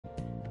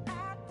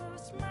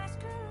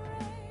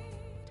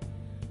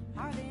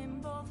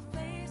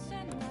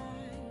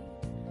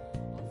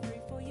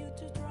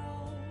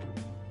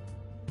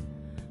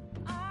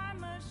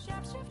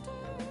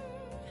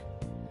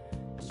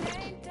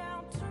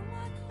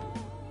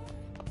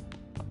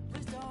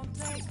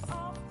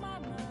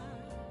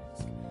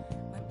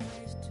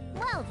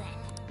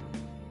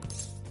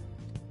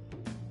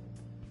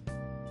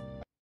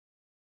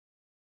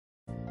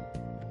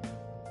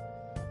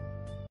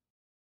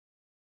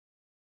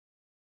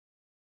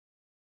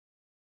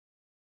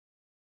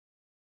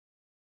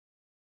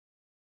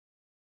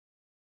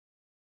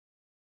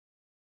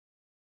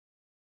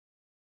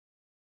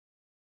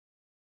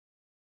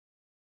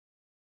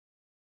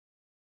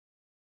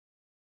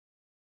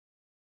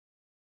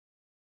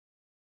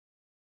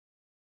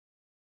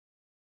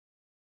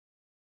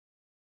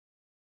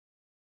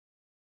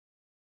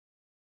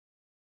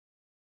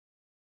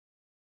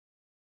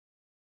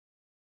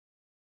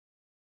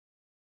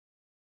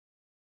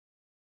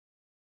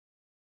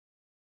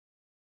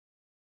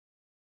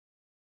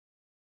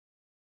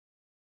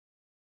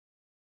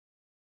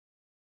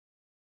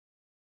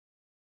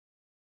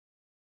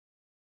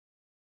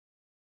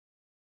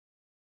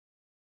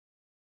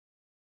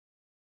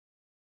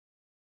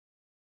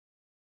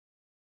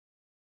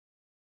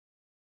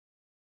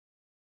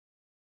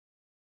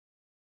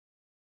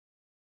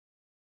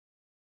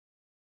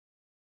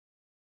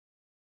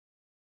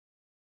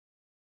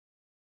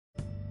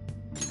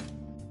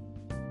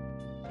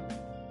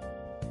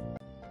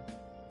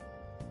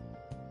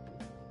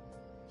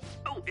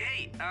Oh,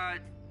 hey, I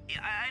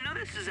know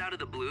this is out of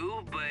the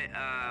blue,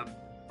 but,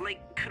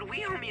 like, could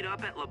we all meet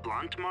up at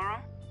LeBlanc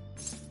tomorrow?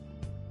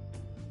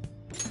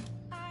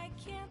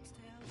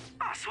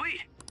 Ah,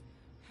 sweet!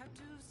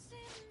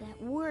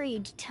 That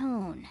worried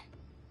tone.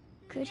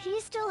 Could he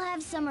still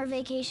have summer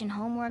vacation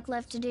homework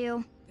left to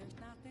do?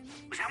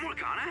 Was that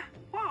Morgana?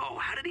 Whoa,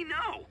 how did he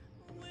know?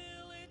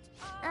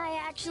 I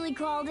actually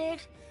called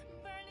it.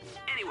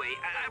 Anyway,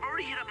 I've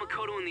already hit up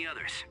Makoto and the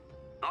others.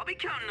 I'll be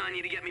counting on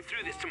you to get me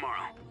through this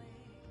tomorrow.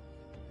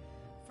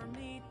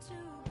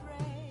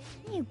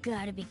 You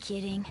gotta be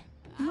kidding.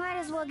 Might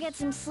as well get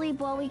some sleep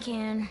while we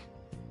can.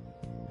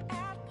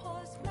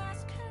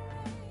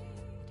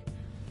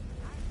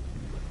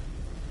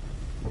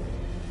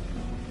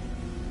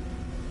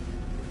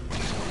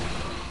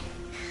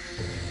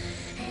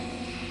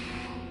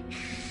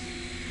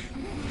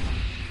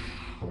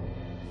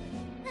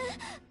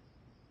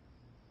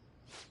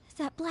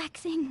 That black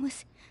thing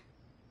was...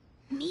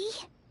 me?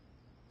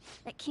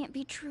 That can't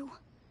be true.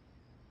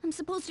 I'm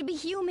supposed to be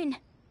human.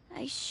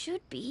 I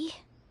should be.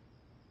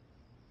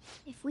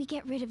 If we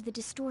get rid of the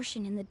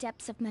distortion in the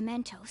depths of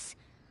mementos,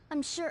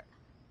 I'm sure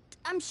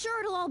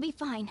it'll all be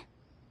fine.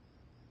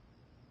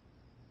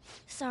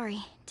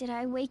 Sorry, did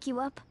I wake you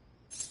up?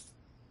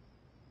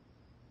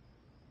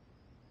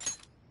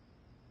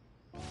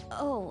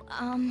 Oh,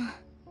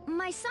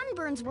 my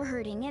sunburns were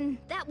hurting, and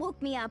that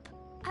woke me up.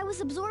 I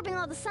was absorbing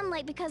all the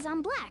sunlight because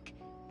I'm black.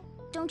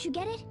 Don't you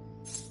get it?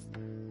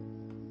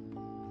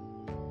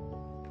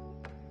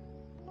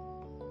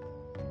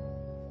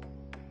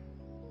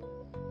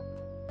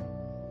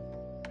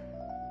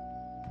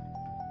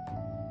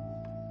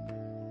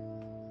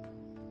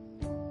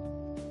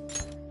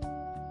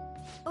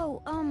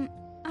 Oh,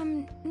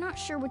 I'm not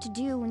sure what to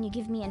do when you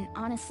give me an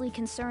honestly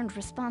concerned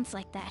response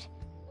like that.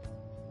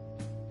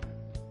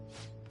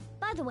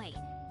 By the way,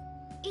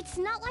 it's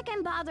not like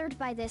I'm bothered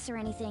by this or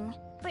anything,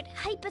 but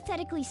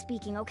hypothetically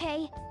speaking,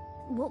 okay?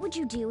 What would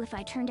you do if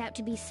I turned out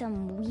to be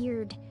some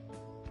weird...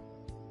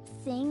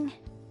 thing?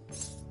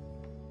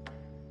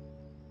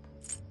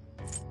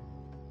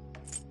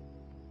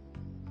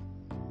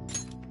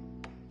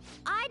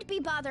 I'd be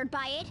bothered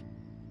by it!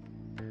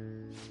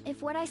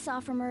 If what I saw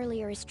from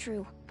earlier is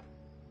true,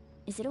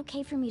 is it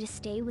okay for me to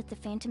stay with the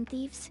Phantom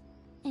Thieves?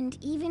 And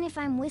even if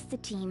I'm with the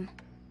team,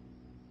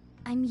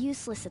 I'm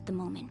useless at the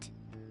moment.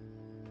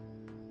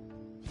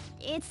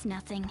 It's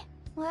nothing.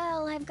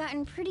 Well, I've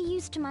gotten pretty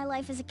used to my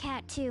life as a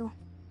cat, too.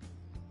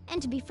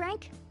 And to be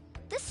frank,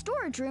 this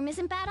storage room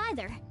isn't bad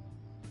either.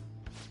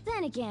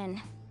 Then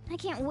again, I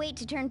can't wait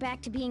to turn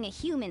back to being a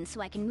human so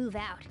I can move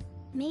out.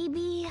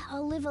 Maybe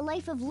I'll live a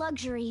life of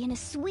luxury in a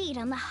suite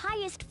on the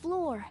highest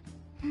floor.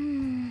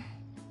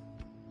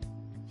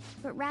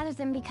 But rather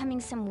than becoming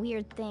some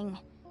weird thing,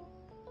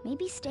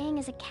 maybe staying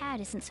as a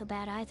cat isn't so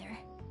bad either.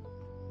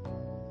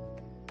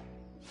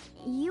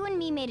 You and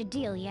me made a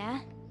deal, yeah?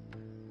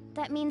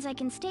 That means I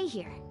can stay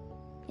here.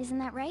 Isn't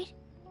that right?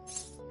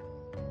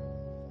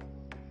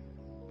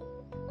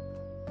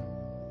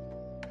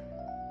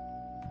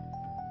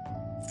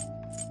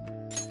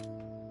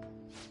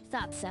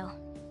 Thought so.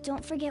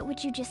 Don't forget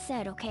what you just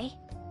said, okay?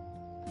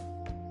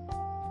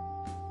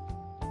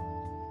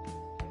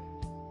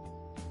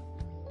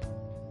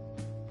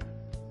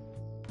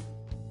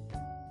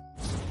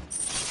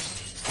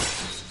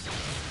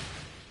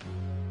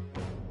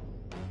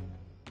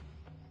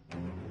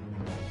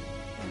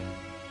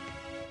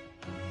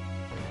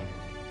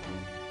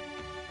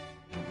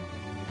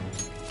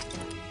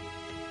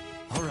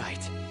 All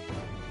right.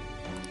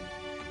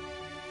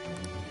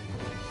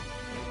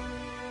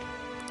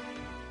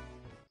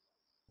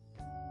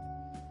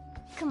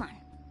 Come on.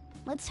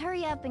 Let's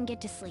hurry up and get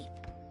to sleep.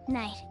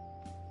 Night.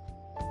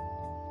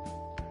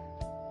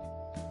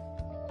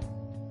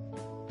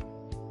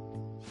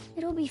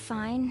 It'll be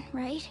fine,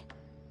 right?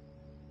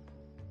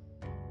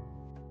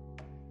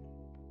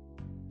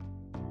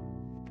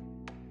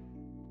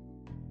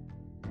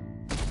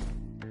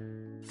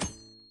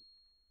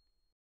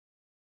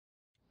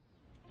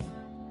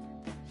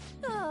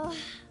 Oh,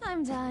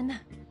 I'm done.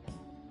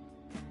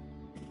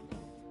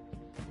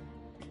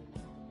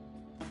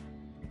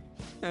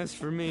 As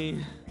for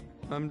me,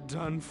 I'm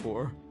done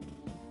for.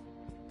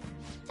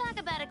 Talk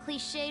about a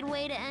cliched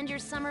way to end your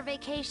summer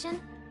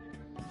vacation.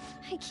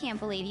 I can't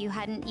believe you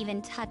hadn't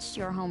even touched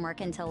your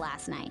homework until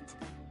last night.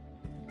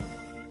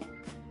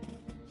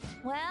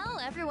 Well,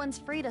 everyone's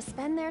free to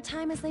spend their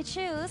time as they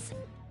choose.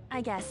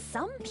 I guess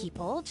some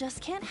people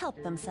just can't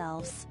help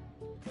themselves.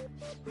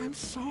 I'm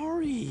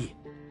sorry.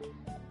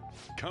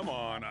 Come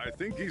on, I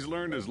think he's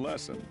learned his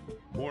lesson.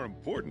 More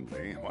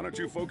importantly, why don't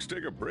you folks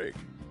take a break?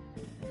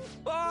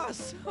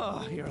 Boss!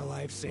 Oh, you're a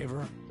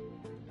lifesaver.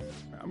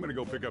 I'm gonna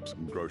go pick up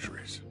some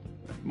groceries.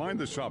 Mind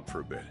the shop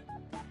for a bit.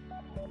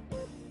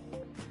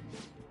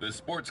 The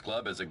sports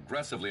club has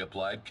aggressively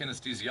applied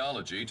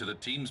kinesthesiology to the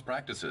team's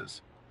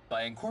practices.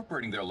 By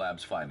incorporating their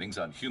lab's findings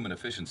on human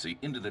efficiency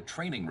into the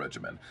training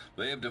regimen,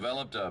 they have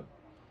developed a...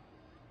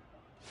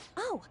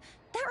 Oh,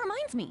 that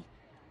reminds me.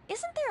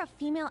 Isn't there a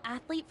female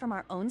athlete from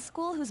our own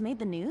school who's made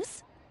the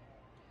news?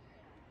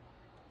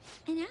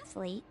 An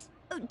athlete?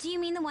 Oh, do you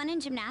mean the one in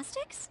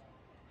gymnastics?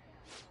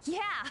 Yeah,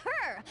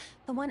 her!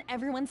 The one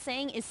everyone's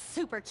saying is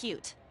super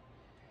cute.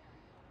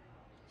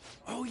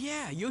 Oh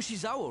yeah,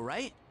 Yoshizawa,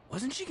 right?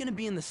 Wasn't she gonna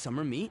be in the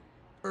summer meet?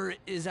 Or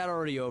is that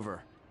already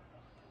over?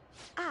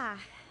 Ah,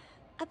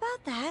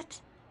 about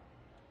that.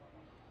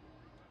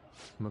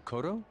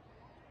 Makoto?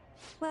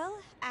 Well,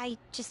 I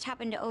just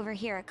happened to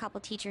overhear a couple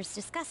teachers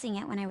discussing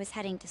it when I was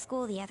heading to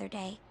school the other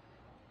day.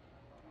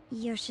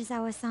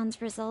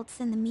 Yoshizawa-san's results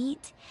in the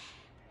meet,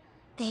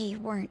 they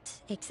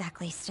weren't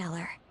exactly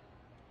stellar.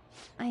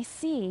 I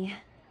see.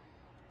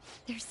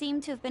 There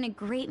seemed to have been a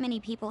great many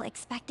people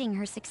expecting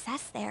her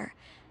success there.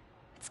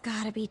 It's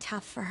gotta be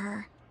tough for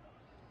her.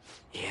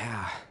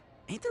 Yeah.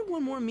 Ain't there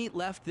one more meet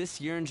left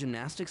this year in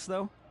gymnastics,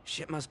 though?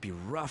 Shit must be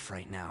rough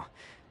right now.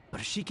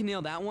 But if she can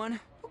nail that one,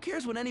 who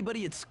cares what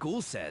anybody at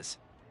school says?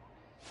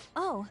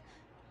 Oh,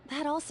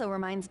 that also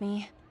reminds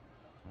me.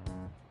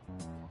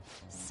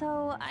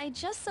 So, I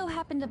just so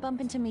happened to bump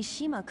into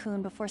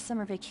Mishima-kun before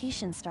summer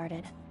vacation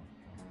started.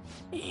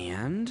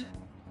 And?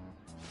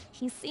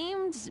 He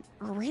seemed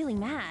really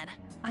mad.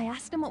 I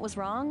asked him what was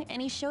wrong,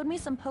 and he showed me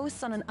some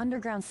posts on an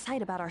underground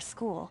site about our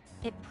school.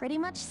 It pretty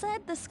much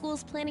said the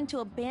school's planning to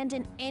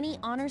abandon any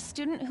honors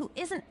student who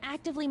isn't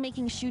actively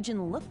making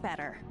Shujin look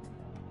better.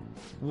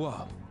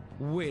 Whoa,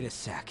 wait a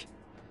sec.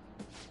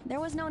 There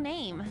was no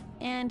name,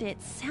 and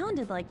it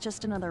sounded like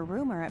just another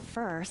rumor at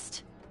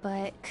first.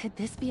 But could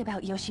this be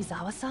about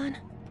Yoshizawa-san?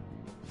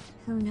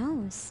 Who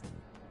knows?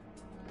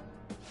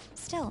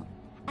 Still,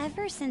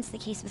 ever since the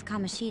case with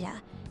Kamoshida,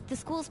 the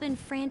school's been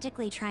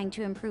frantically trying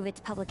to improve its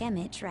public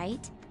image,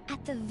 right?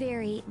 At the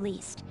very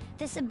least,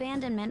 this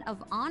abandonment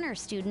of honor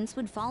students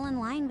would fall in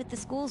line with the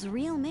school's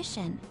real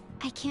mission.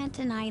 I can't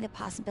deny the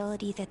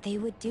possibility that they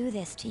would do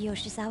this to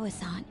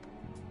Yoshizawa-san.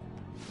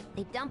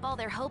 They dump all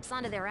their hopes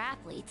onto their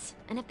athletes,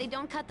 and if they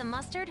don't cut the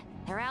mustard,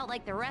 they're out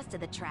like the rest of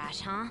the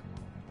trash, huh?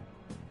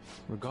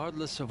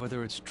 Regardless of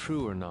whether it's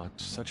true or not,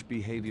 such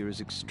behavior is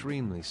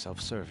extremely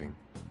self-serving.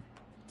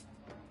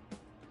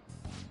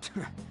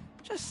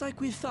 Just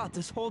like we've thought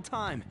this whole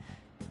time.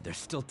 There's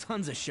still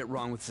tons of shit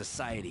wrong with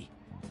society.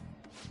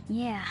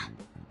 Yeah,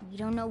 we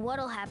don't know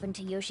what'll happen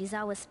to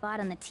Yoshizawa's spot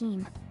on the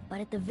team, but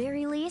at the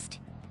very least,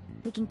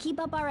 we can keep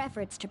up our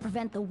efforts to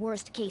prevent the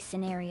worst case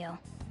scenario.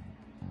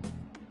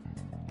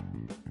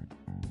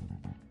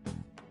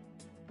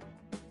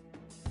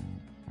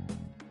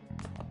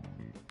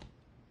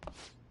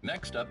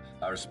 Next up,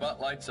 our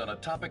spotlight's on a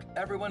topic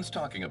everyone's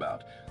talking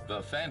about,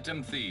 the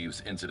Phantom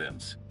Thieves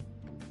incidents.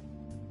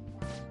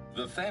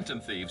 The Phantom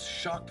Thieves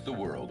shocked the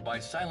world by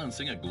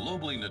silencing a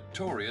globally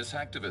notorious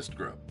hacktivist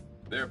group.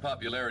 Their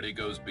popularity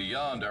goes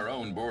beyond our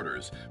own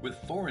borders, with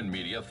foreign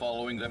media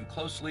following them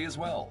closely as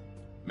well.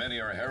 Many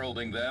are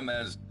heralding them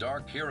as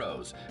dark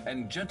heroes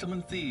and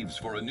gentlemen thieves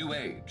for a new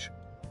age.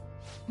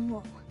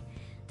 Whoa,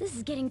 this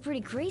is getting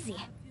pretty crazy.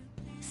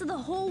 So the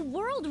whole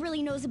world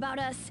really knows about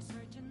us.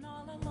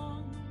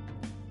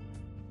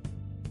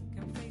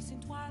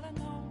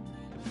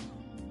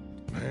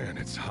 Man,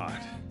 it's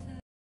hot.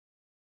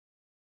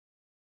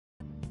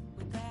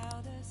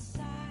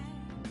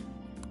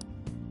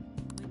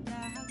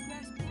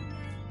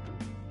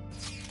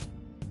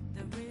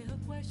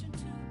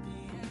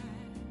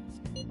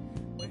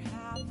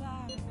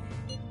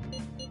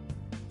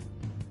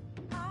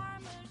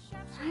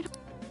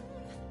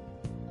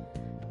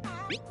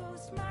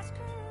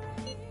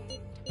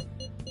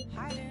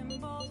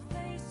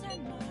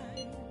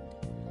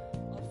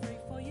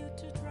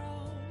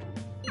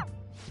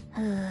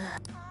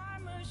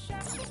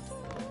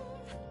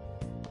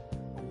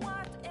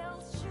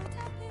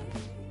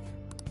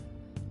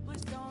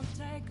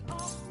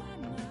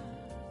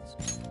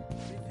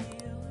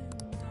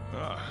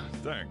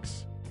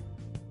 Thanks.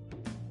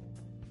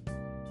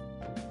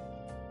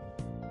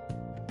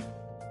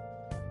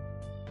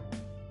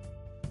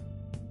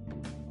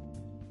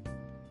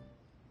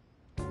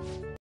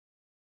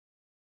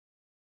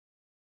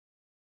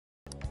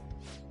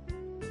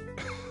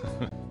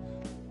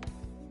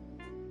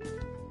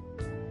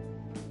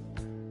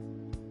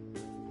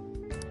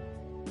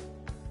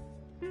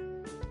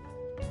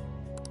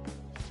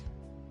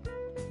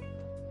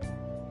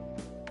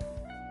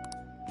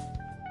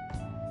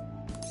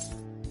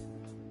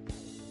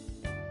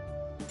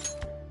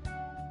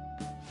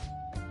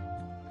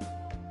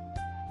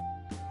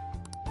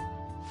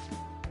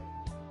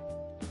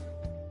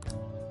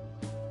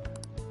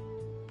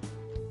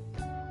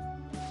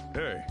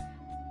 Hey.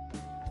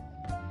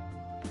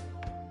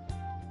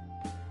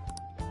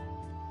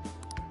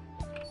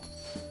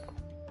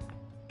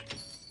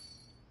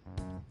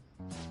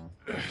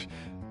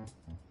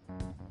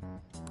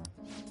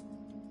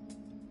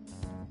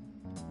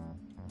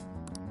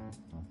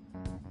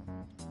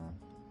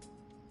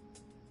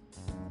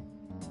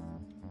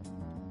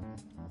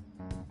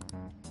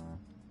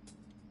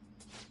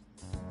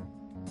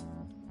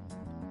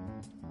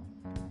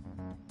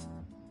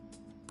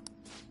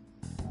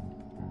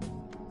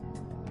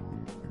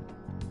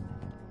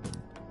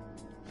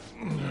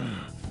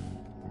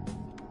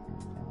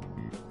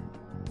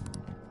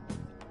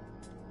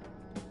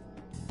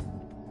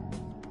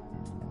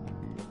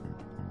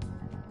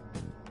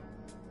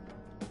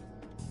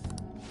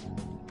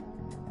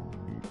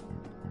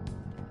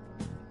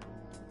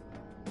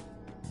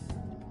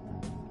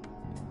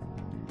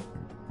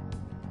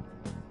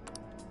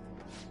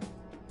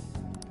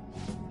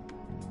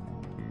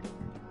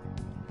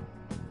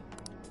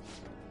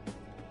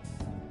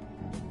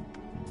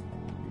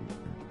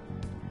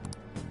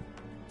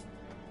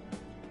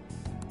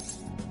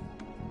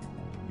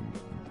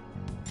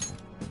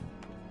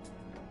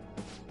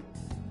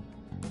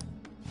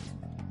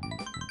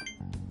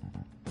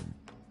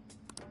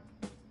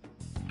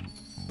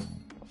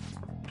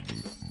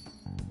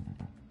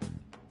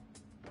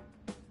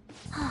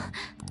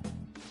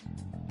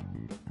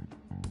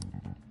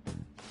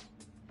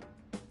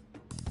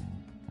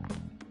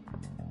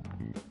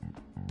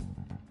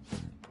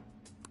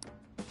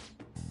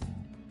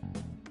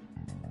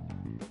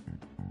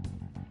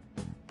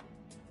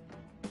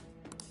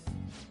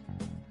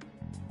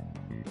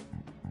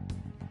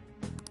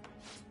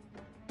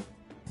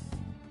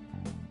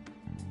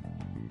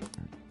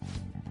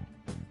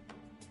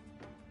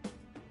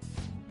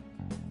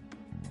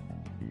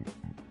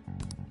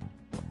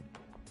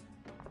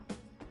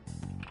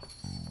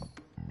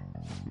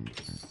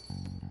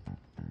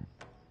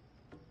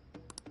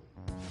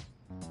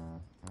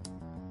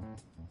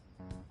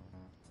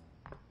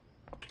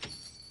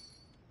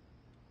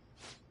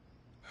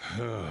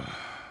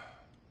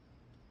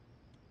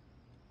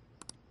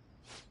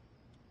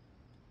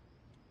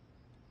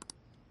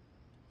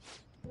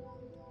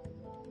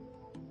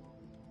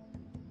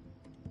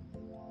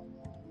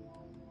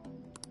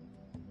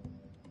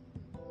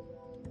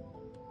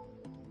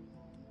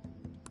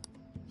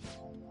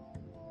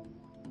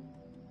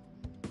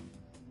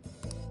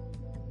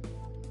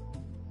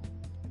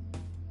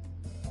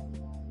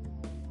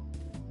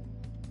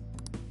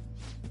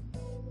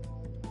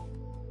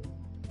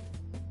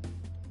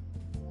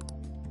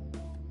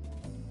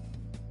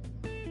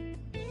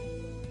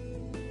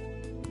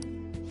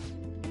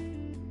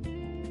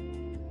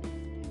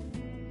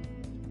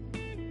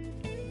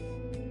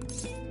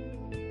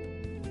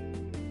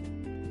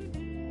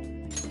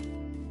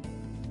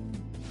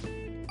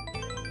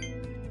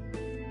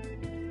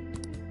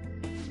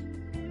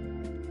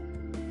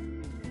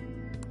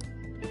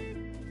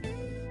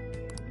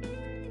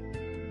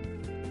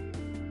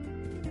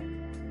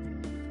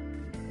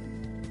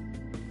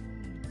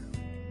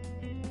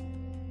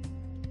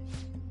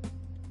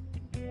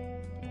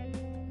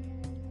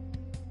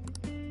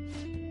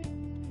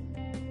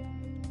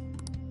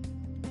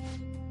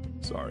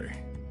 Sorry.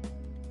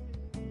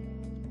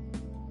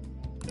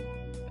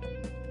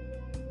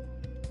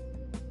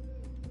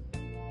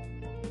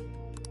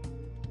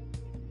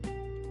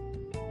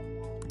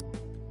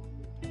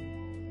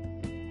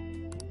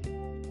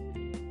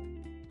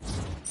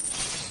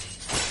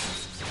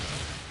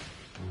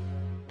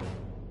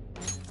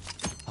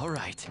 All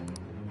right.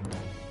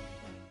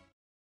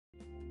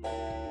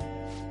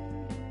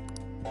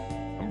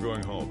 I'm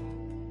going home.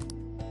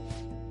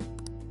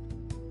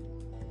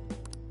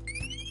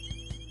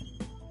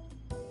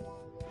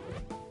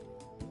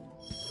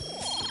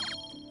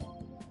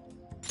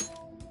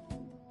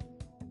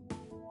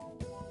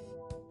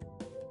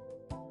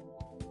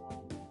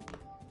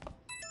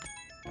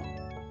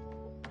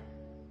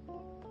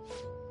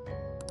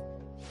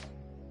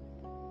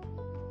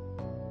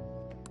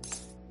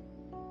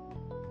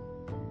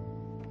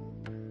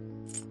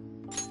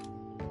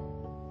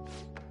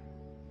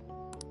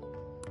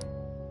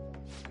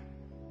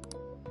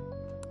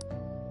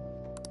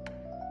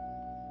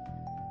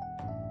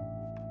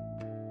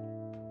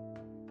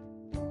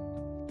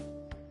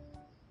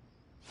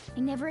 I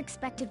never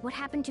expected what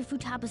happened to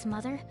Futaba's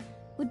mother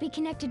would be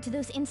connected to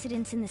those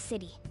incidents in the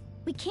city.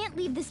 We can't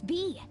leave this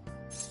be!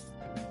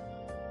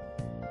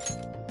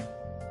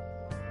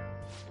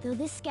 Though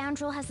this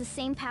scoundrel has the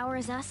same power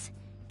as us,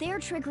 they're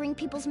triggering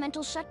people's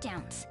mental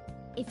shutdowns.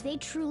 If they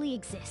truly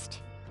exist,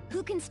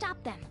 who can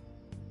stop them?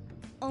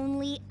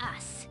 Only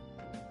us.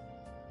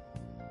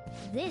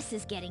 This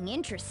is getting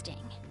interesting.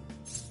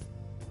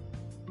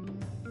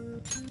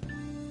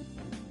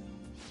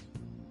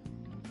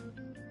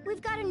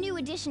 We've got a new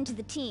addition to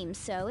the team,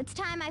 so it's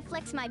time I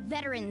flex my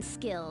veteran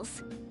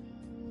skills.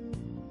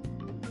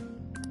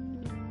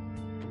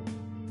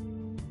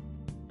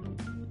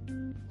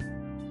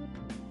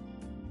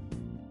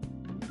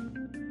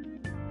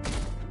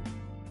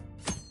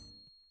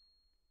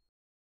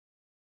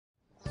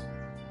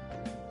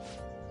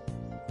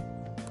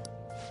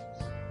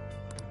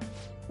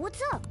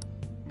 What's up?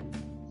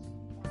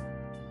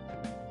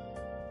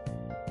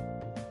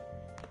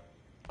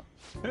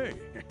 Hey,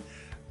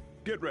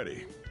 get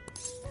ready.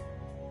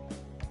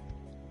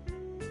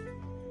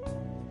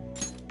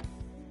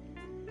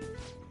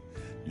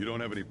 You don't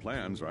have any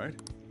plans, right?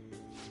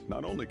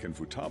 Not only can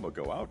Futaba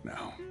go out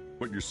now,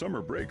 but your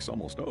summer break's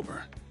almost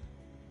over.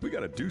 We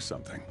gotta do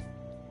something.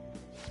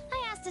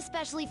 I asked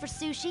especially for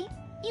sushi.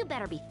 You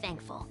better be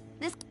thankful.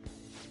 This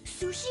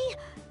Sushi?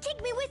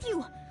 Take me with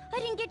you! I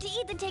didn't get to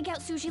eat the takeout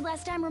sushi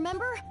last time,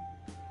 remember?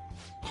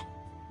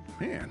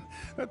 Man,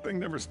 that thing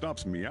never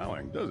stops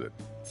meowing, does it?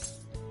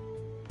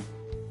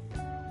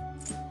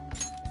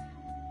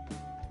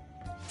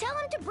 Tell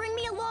him to bring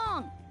me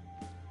along!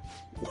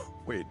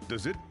 Wait,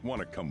 does it want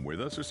to come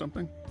with us or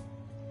something?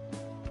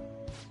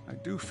 I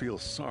do feel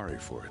sorry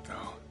for it,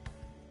 though.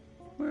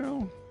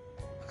 Well,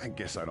 I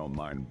guess I don't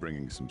mind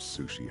bringing some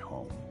sushi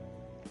home.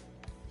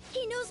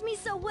 He knows me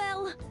so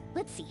well!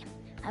 Let's see.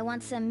 I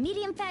want some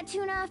medium-fat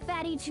tuna,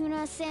 fatty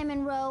tuna,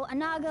 salmon roe,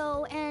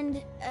 anago,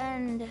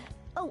 and...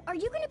 Oh, are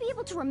you gonna be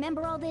able to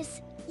remember all this?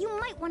 You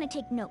might want to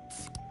take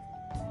notes.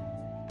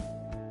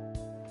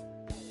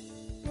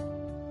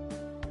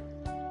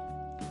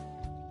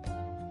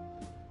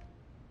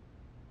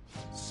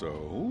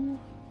 So,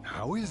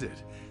 how is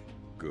it?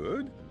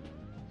 Good?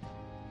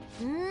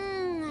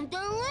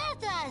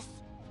 delicious!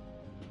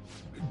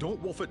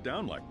 Don't wolf it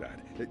down like that.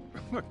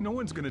 Look, no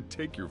one's gonna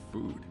take your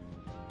food.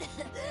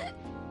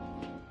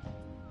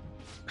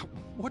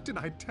 What did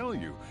I tell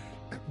you?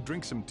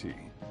 Drink some tea.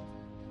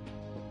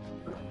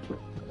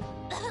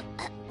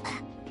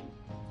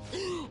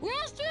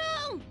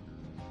 Restroom!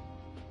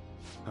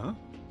 Huh?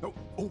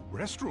 Oh,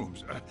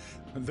 restrooms.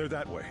 They're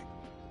that way.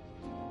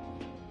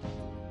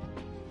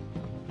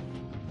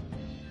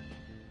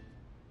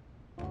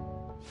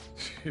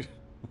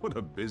 What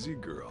a busy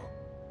girl.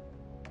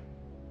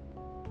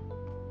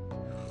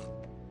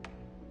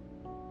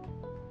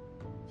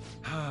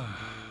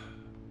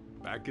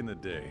 Back in the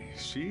day,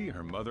 she,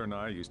 her mother, and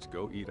I used to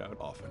go eat out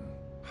often.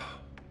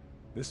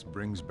 This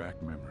brings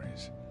back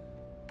memories.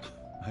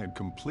 I had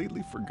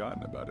completely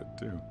forgotten about it,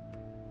 too.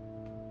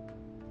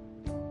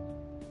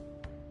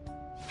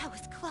 That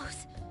was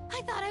close.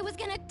 I thought I was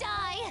gonna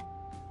die.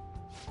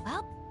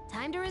 Well,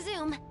 time to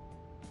resume.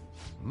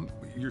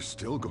 You're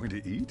still going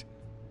to eat?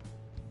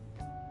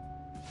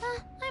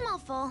 I'm all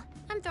full.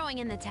 I'm throwing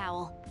in the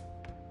towel.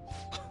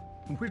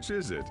 Which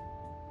is it?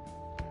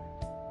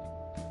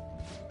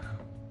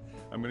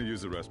 I'm gonna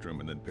use the restroom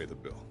and then pay the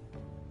bill.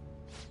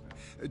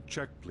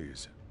 Check,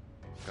 please.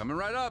 Coming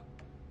right up.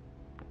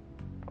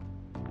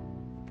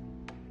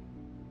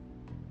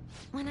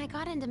 When I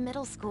got into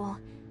middle school,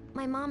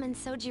 my mom and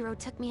Sojiro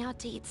took me out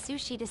to eat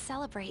sushi to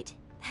celebrate.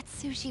 That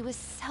sushi was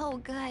so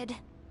good.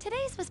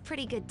 Today's was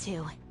pretty good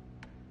too.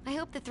 I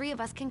hope the three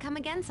of us can come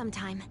again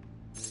sometime.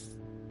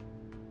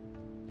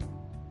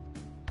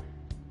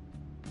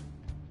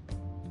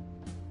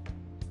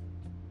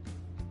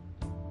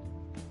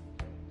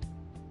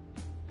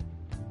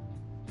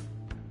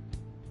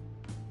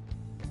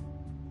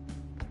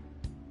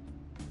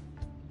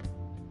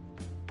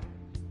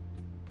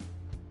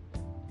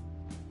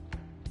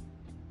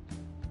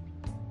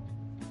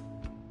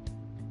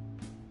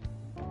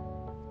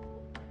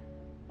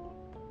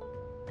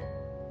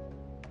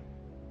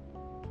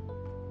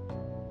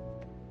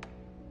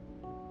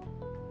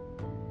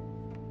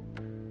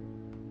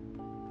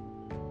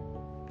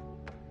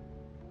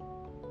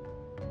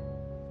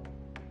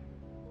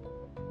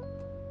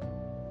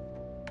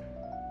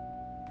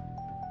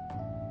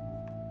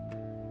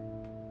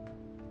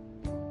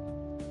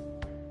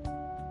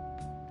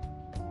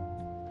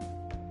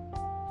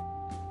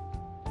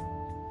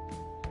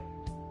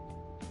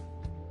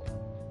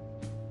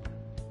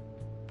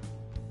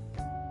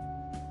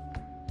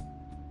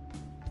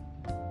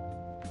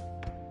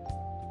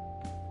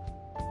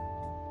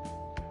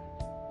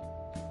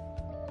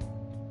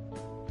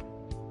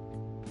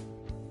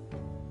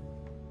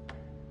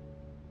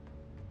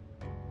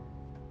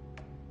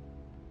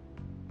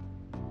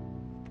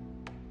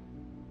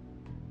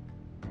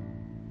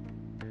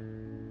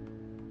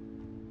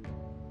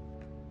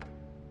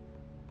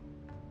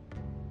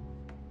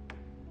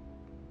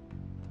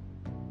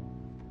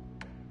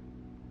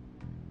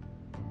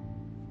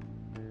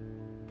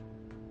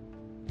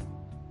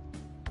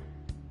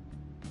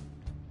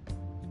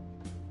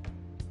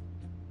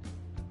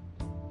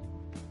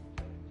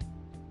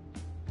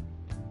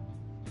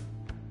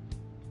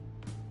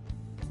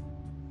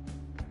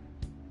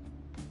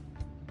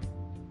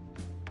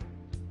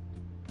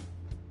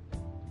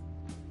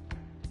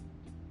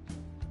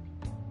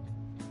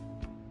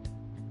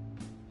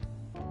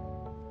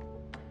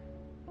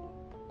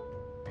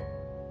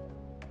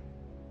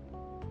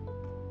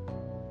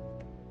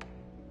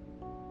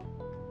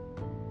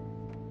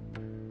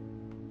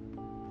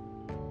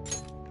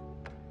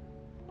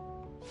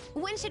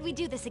 When should we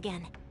do this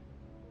again?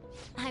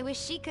 I wish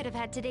she could have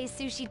had today's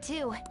sushi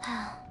too.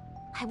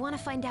 I want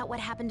to find out what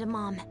happened to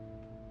Mom.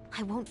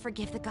 I won't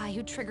forgive the guy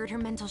who triggered her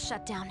mental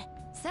shutdown.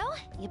 So,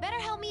 you better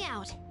help me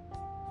out.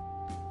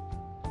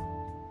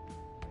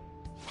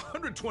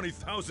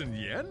 120,000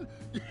 yen?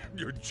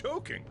 You're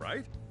joking,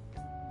 right?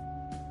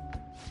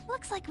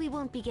 Looks like we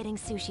won't be getting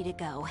sushi to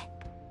go.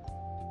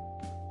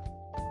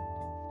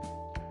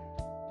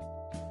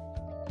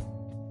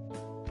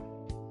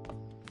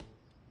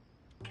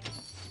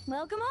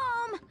 Welcome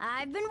home!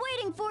 I've been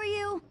waiting for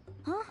you!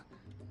 Huh?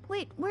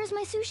 Wait, where's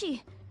my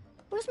sushi?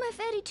 Where's my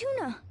fatty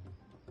tuna?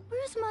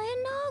 Where's my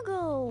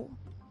inago?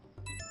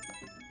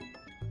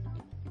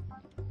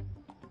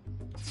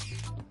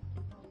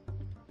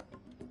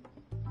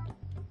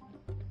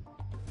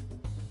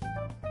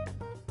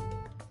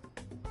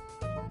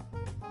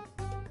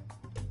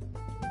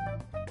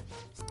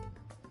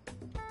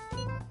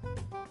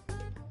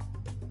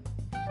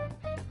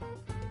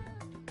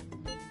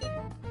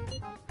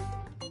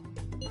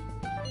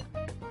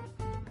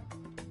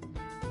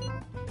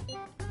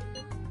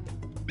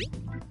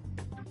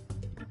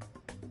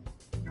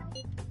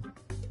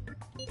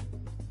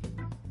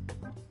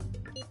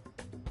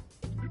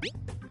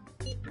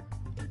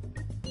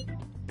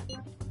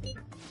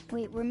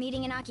 Wait, we're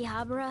meeting in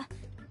Akihabara?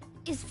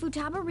 Is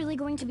Futaba really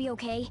going to be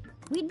okay?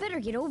 We'd better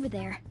get over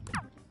there.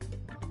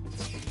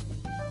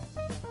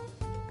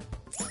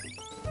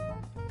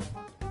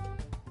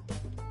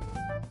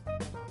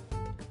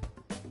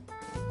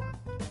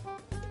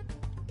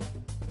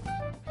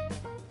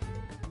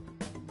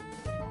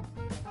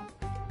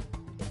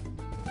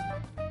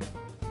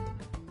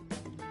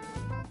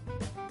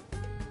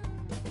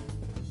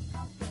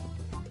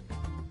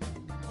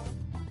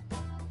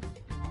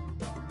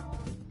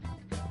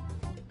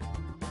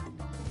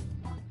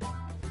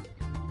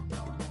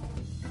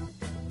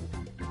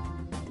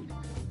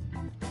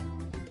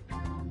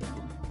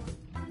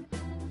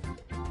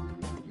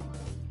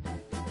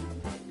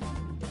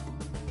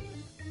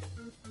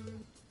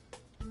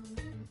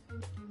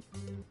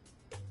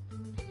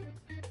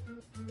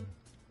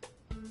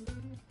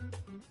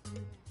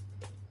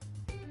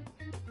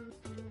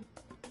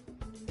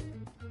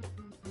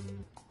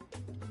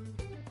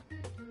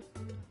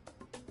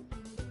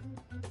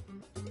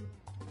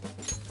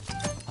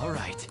 All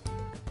right.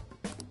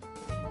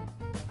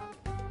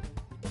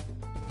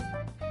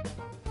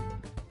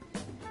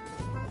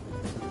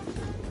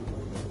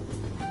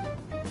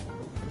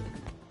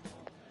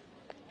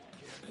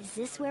 Is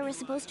this where we're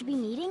supposed to be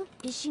meeting?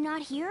 Is she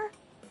not here?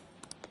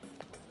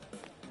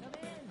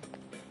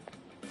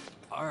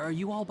 Are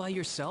you all by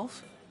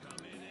yourself?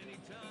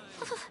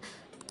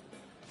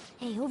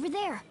 Hey, over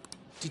there.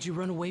 Did you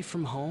run away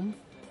from home?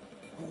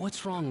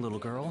 What's wrong, little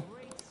girl?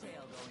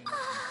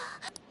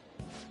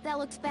 That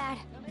looks bad.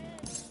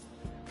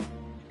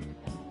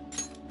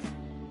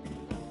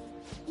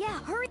 Yeah,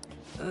 hurry!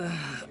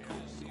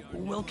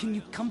 Well, can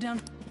you come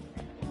down?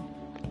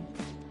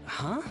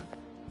 Huh?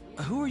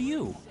 Who are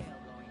you?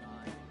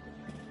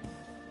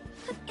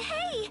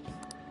 Hey!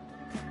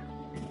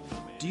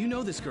 Do you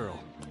know this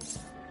girl?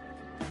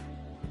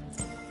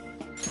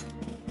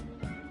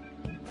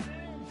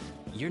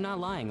 You're not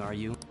lying, are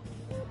you?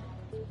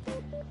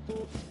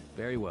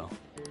 Very well.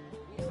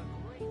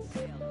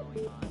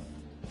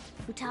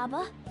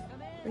 Futaba?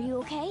 Are you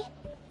okay?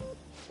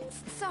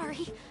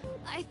 Sorry.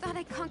 I thought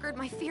I conquered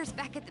my fears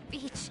back at the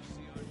beach.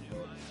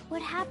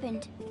 What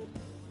happened?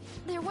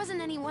 There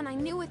wasn't anyone I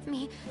knew with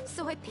me,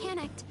 so I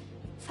panicked.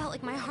 Felt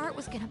like my heart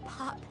was gonna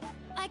pop.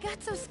 I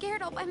got so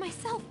scared all by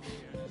myself.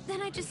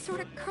 Then I just sort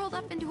of curled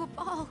up into a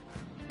ball.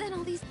 Then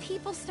all these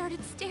people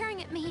started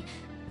staring at me,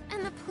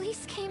 and the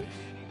police came,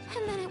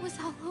 and then it was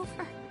all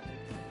over.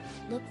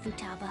 Look,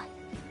 Futaba.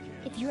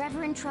 If you're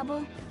ever in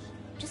trouble,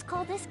 just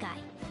call this guy.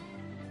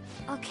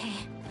 Okay.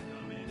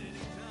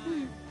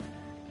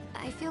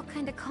 I feel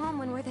kinda calm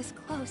when we're this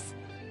close.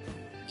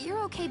 You're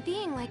okay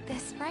being like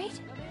this, right?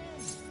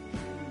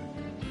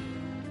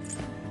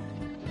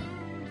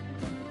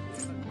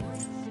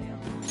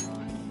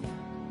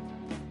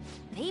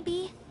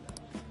 Maybe.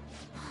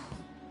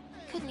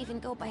 Couldn't even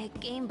go by a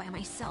game by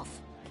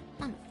myself.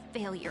 I'm a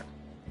failure.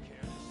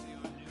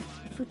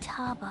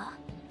 Futaba.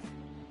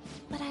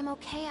 But I'm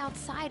okay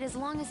outside as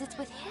long as it's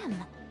with him.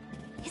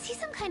 Is he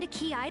some kind of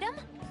key item?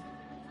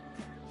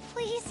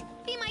 Please,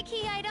 be my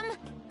key item.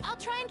 I'll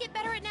try and get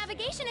better at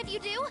navigation if you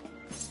do.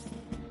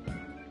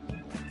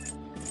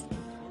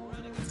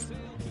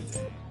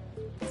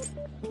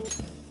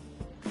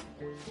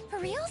 For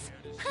reals?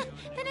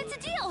 Then it's a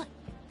deal.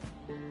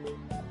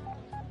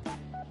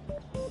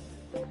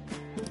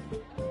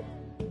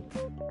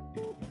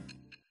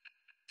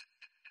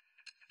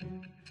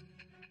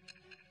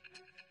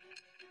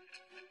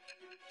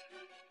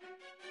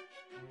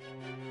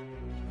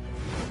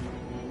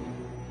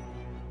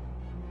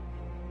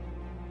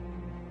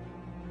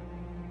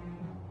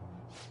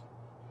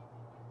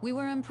 We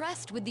were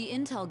impressed with the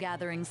intel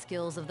gathering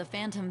skills of the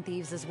Phantom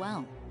Thieves as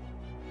well.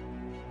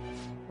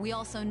 We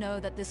also know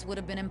that this would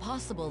have been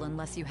impossible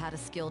unless you had a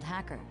skilled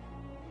hacker.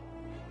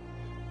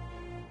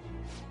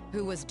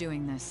 Who was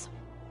doing this?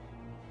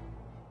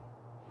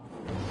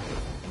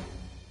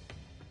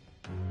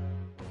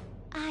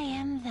 I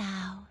am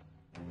thou.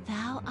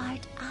 Thou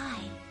art I.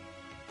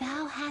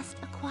 Thou hast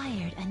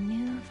acquired a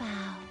new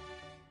vow.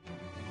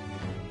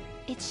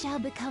 It shall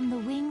become the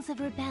wings of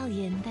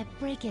rebellion that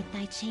breaketh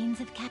thy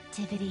chains of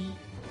captivity.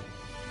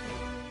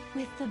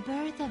 With the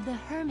birth of the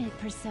hermit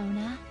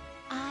persona,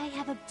 I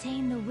have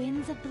obtained the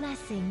winds of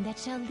blessing that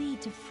shall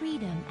lead to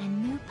freedom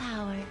and new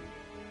power.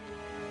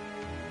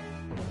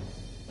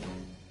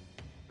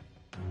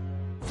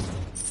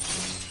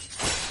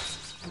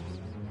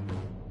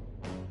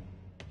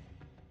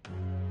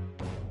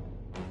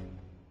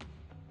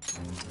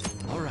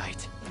 All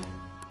right.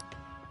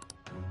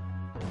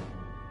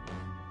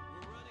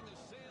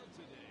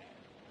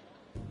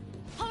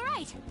 All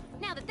right,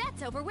 now that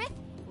that's over with,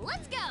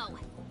 let's go!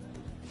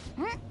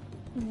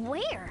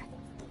 Where?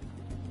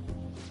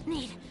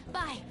 Need,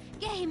 buy,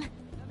 game.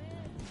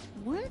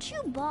 Weren't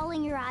you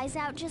bawling your eyes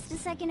out just a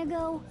second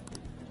ago?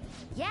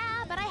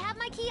 Yeah, but I have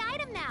my key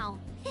item now.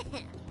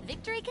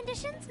 Victory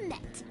conditions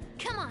met.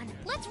 Come on,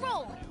 let's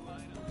roll.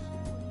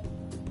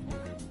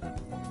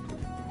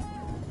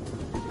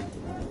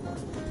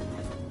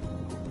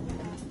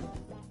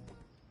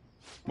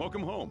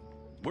 Welcome home.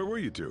 Where were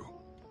you two?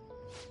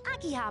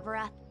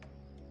 Akihabara.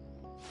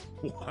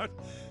 What?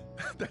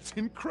 That's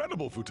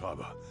incredible,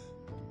 Futaba.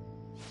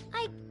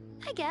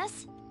 I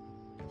guess.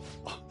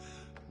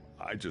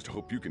 I just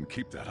hope you can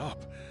keep that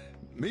up.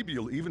 Maybe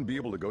you'll even be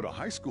able to go to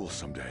high school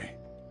someday.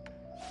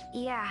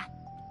 Yeah.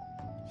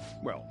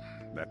 Well,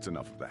 that's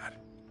enough of that.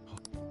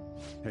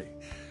 Hey,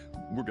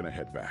 we're gonna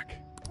head back.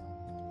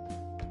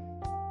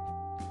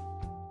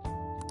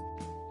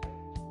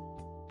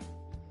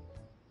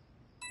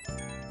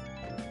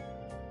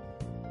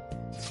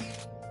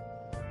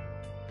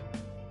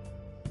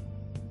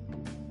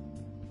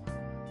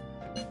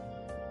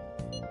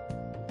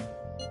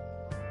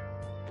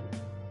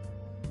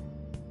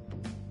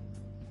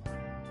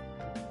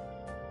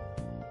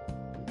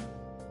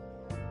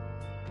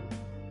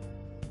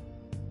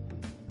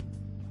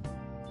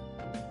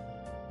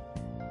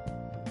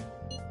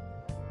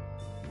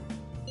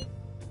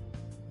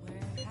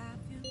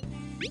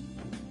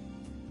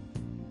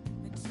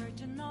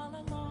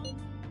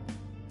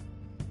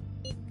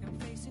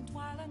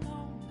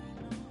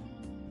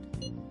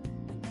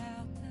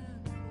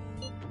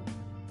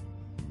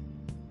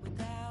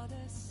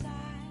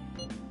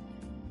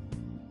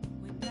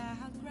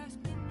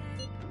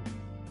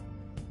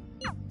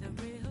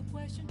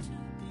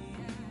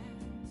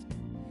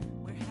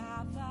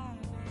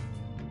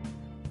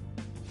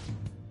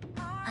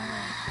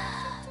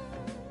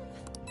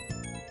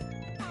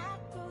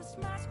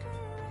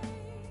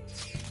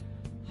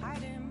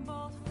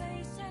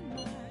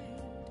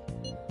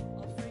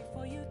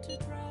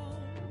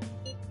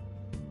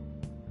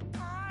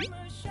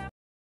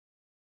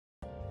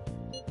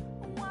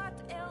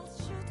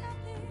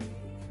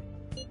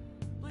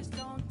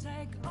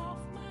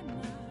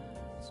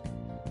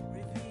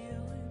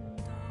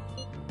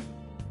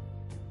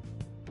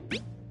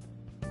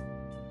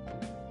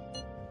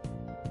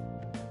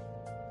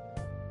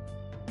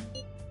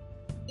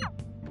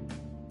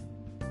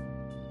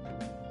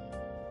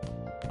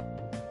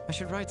 I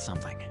should write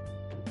something.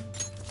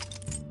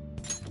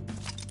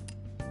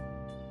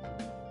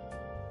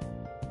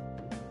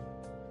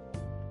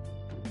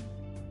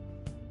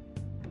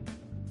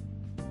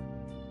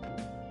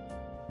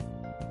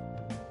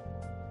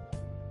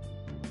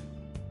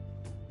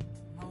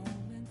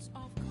 Moments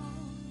of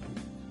calm,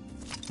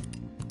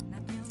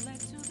 nothing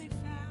left to be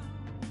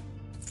found.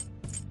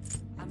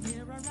 A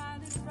mirror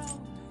right in front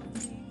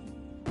of me.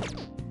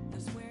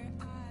 That's where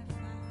I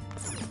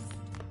found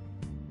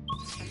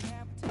an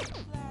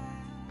empty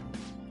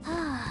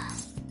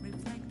glass,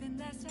 reflecting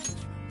that's a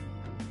truth.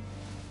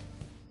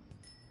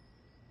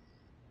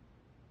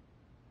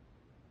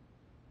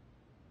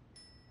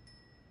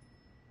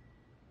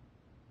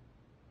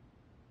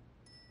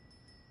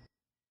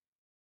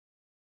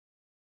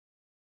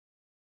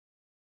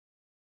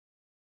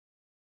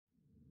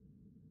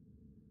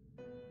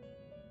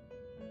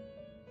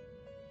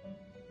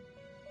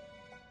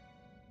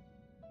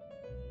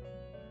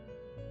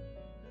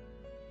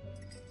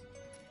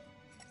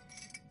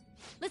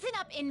 Listen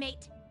up,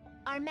 inmate.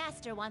 Our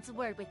master wants a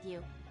word with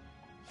you.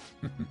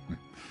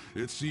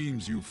 It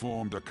seems you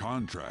formed a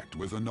contract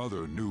with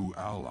another new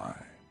ally.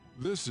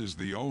 This is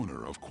the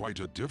owner of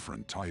quite a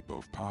different type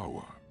of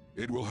power.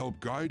 It will help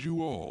guide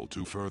you all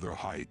to further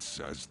heights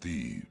as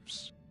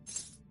thieves.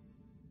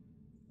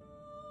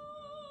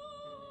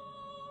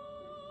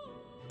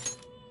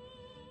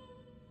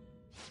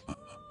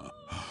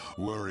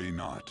 Worry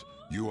not.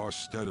 You are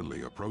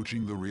steadily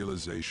approaching the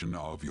realization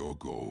of your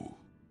goal.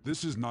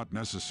 This is not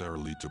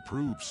necessarily to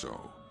prove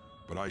so,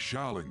 but I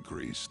shall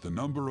increase the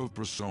number of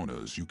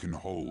personas you can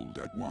hold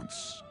at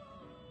once.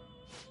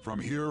 From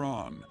here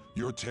on,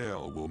 your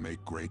tale will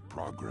make great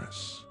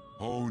progress.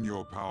 Hone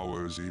your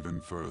powers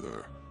even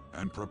further,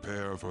 and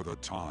prepare for the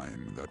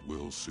time that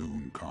will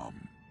soon come.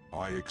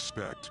 I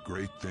expect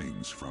great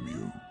things from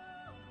you.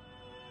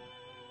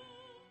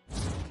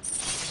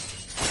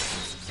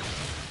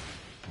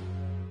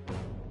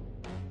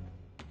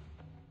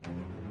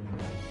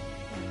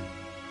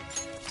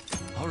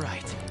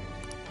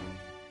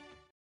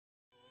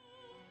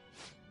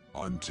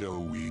 Until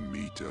we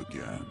meet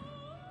again.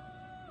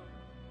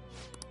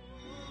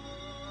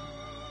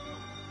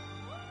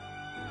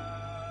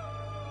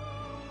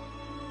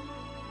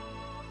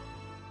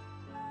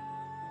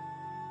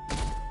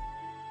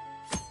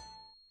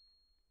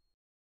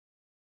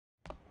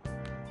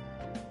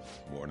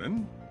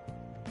 Morning.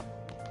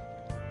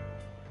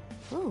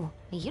 Ooh,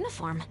 a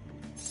uniform.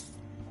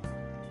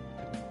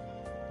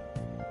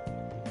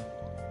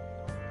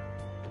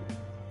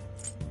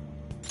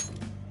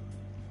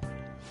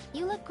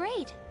 You look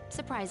great,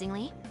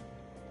 surprisingly.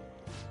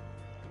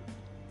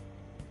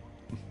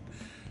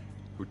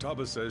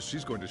 Futaba says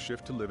she's going to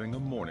shift to living a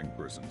morning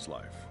person's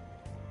life.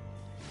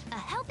 A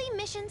healthy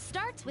mission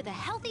starts with a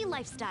healthy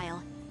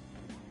lifestyle.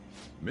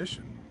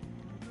 Mission?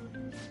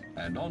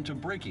 And on to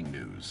breaking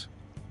news.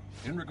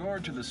 In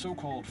regard to the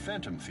so-called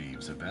Phantom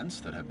Thieves events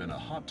that have been a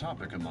hot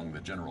topic among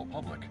the general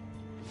public,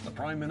 the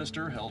Prime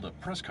Minister held a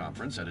press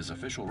conference at his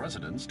official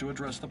residence to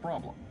address the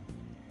problem.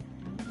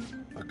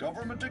 The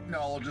government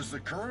acknowledges the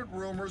current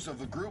rumors of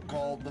the group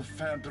called the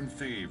Phantom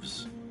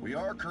Thieves. We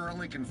are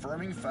currently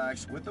confirming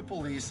facts with the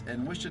police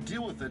and wish to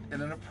deal with it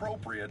in an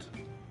appropriate...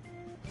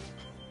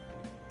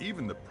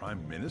 Even the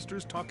Prime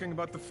Minister's talking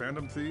about the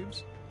Phantom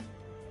Thieves?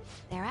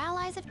 They're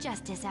allies of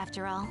justice,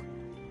 after all.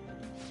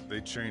 They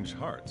change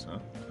hearts, huh?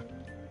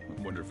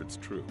 I wonder if it's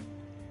true.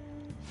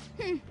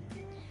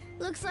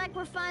 Looks like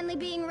we're finally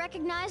being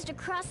recognized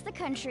across the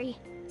country.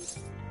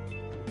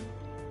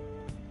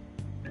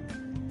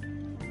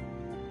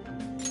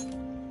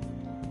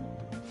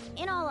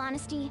 In all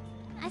honesty,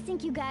 I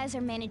think you guys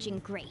are managing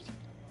great.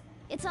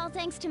 It's all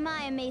thanks to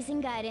my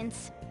amazing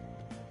guidance.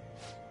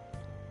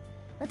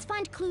 Let's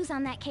find clues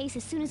on that case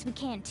as soon as we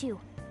can, too.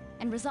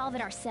 And resolve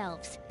it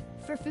ourselves.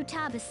 For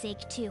Futaba's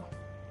sake, too.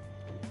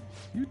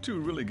 You two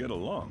really get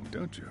along,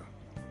 don't you?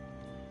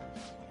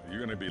 You're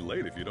gonna be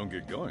late if you don't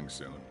get going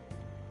soon.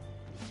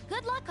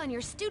 Good luck on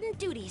your student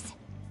duties.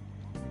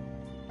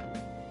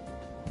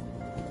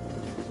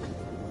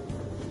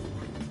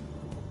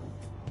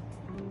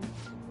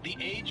 The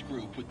age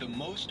group with the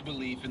most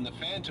belief in the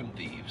Phantom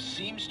Thieves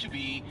seems to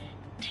be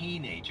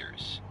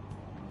teenagers.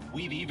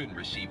 We've even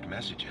received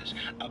messages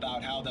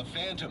about how the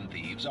Phantom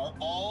Thieves are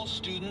all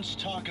students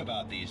talk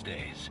about these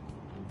days.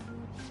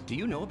 Do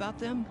you know about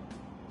them?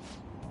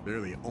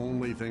 They're the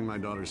only thing my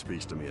daughter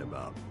speaks to me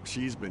about.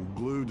 She's been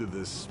glued to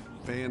this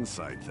fan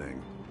site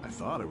thing. I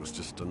thought it was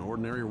just an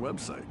ordinary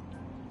website.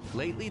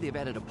 Lately, they've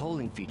added a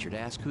polling feature to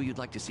ask who you'd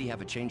like to see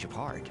have a change of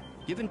heart.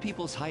 Given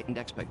people's heightened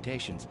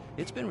expectations,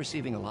 it's been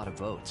receiving a lot of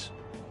votes.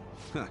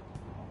 Huh.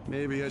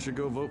 Maybe I should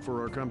go vote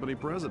for our company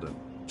president.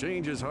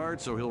 Change his heart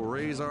so he'll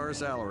raise our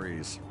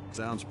salaries.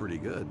 Sounds pretty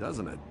good,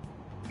 doesn't it?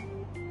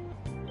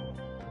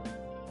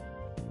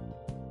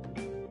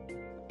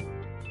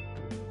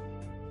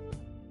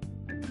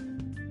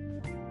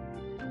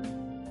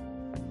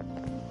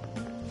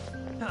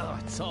 Oh,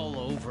 it's all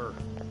over.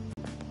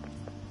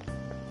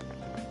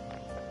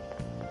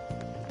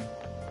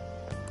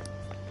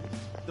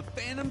 The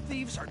Phantom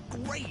Thieves are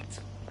great!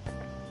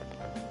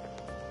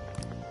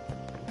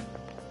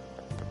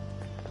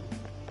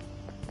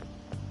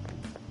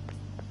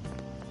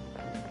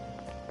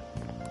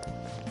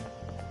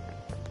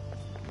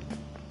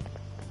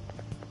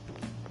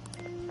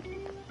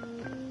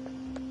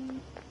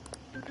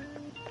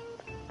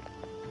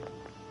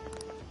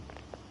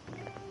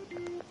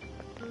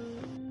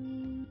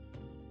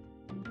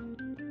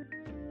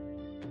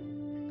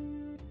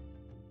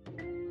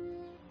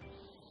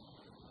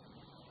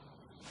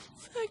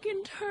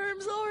 Second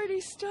term's already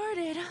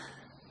started.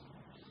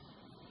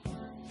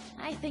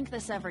 I think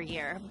this every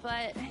year,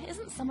 but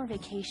isn't summer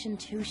vacation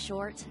too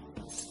short?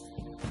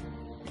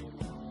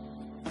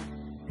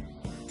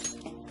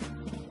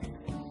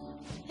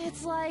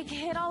 It's like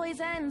it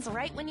always ends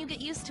right when you get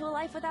used to a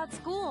life without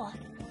school.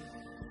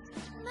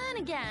 Then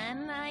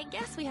again, I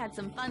guess we had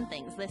some fun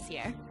things this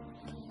year.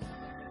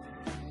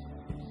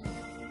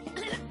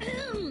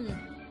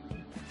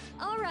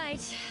 All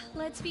right,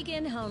 let's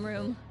begin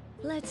homeroom.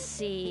 Let's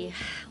see.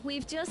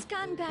 We've just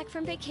gotten back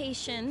from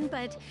vacation,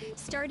 but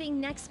starting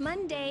next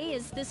Monday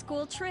is the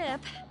school trip.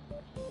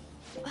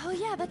 Oh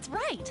yeah, that's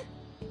right.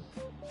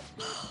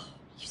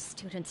 You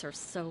students are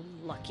so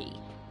lucky.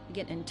 You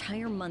get an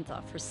entire month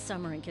off for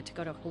summer and get to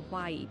go to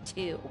Hawaii,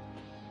 too.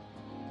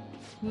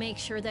 Make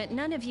sure that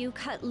none of you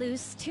cut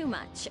loose too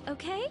much,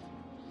 okay?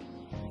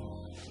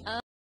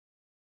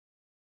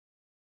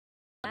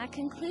 That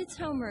concludes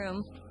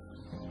homeroom.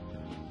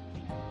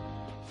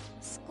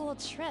 School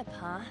trip,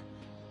 huh?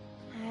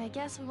 I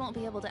guess we won't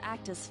be able to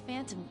act as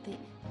Phantom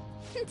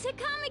Thieves.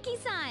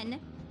 Takamaki-san!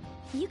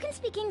 You can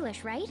speak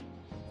English, right?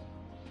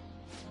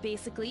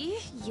 Basically,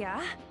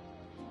 yeah.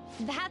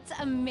 That's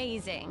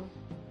amazing.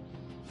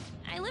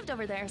 I lived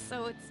over there,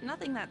 so it's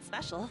nothing that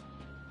special.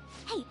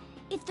 Hey,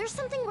 if there's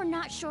something we're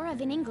not sure of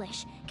in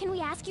English, can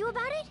we ask you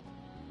about it?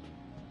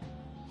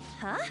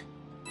 Huh?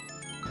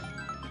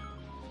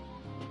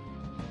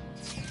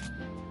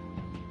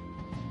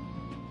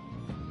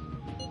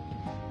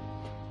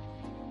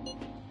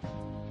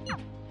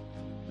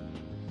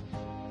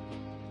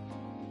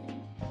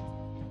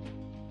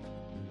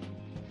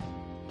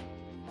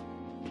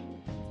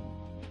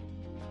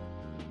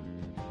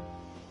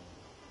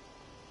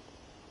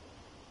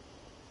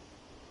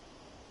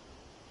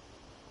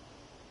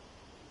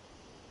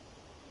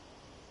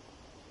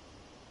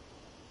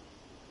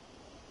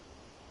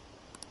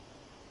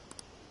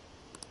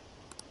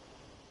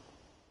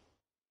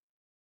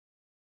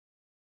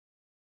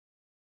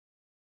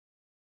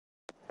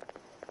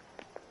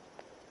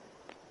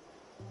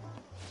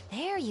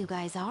 There you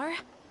guys are.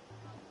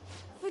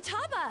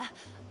 Futaba!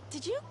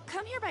 Did you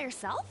come here by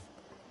yourself?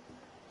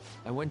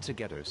 I went to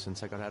get her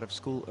since I got out of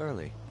school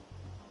early.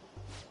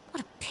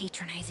 What a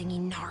patronizing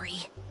Inari.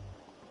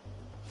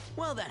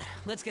 Well then,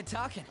 let's get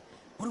talking.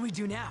 What do we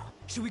do now?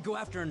 Should we go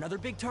after another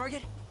big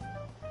target?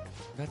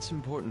 That's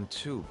important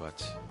too,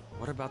 but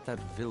what about that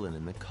villain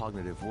in the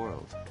cognitive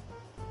world?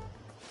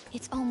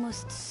 It's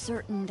almost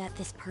certain that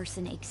this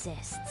person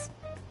exists.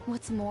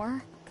 What's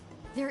more,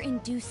 they're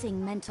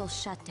inducing mental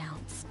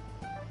shutdowns.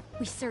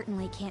 We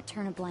certainly can't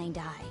turn a blind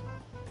eye.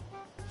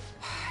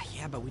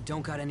 Yeah, but we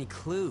don't got any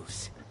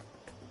clues.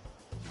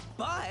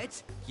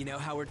 But, you know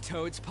how we're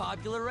totes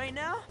popular right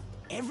now?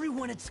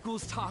 Everyone at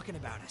school's talking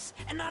about us,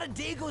 and not a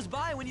day goes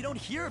by when you don't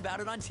hear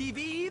about it on TV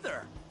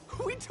either.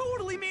 We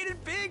totally made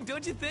it big,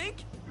 don't you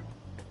think?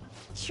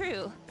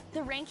 True.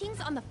 The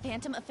rankings on the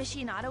Phantom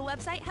Aficionado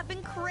website have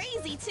been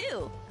crazy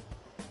too.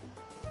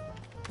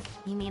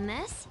 You mean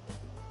this?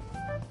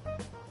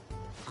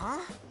 Huh?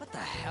 What the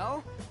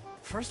hell?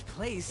 First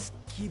place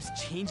keeps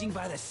changing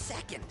by the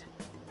second.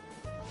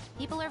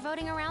 People are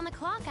voting around the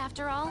clock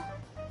after all.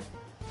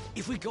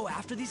 If we go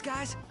after these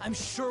guys, I'm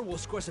sure we'll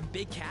score some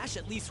big cash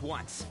at least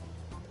once.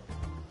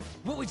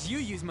 What would you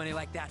use money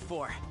like that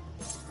for?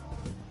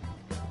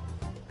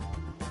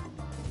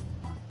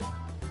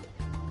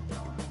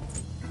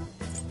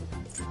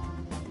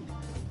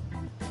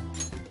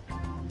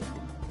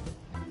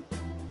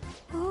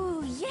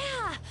 Ooh,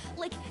 yeah!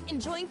 Like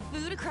enjoying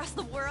food across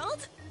the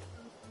world?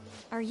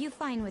 Are you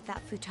fine with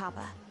that,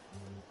 Futaba?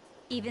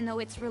 Even though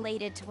it's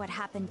related to what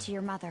happened to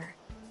your mother.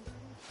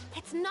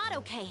 It's not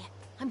okay.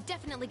 I'm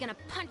definitely gonna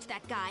punch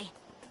that guy.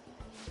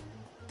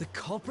 The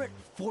culprit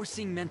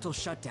forcing mental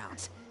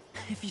shutdowns.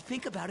 If you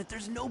think about it,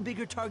 there's no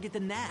bigger target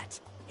than that.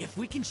 If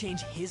we can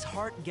change his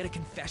heart and get a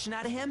confession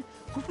out of him,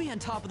 we'll be on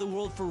top of the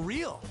world for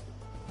real.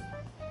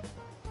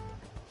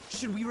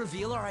 Should we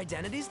reveal our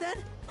identities then?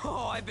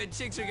 Oh, I bet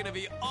chicks are gonna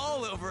be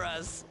all over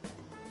us.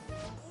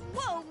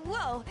 Whoa,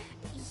 whoa!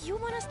 You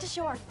want us to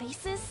show our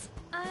faces?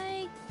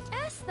 I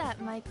guess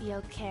that might be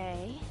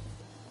okay.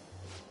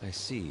 I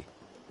see.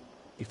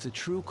 If the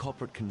true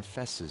culprit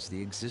confesses,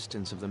 the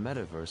existence of the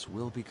metaverse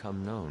will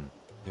become known.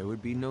 There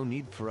would be no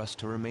need for us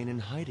to remain in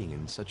hiding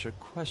in such a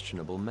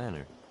questionable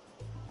manner.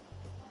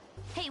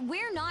 Hey,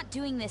 we're not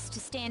doing this to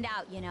stand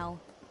out, you know.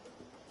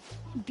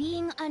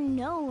 Being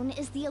unknown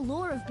is the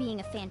allure of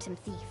being a phantom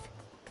thief.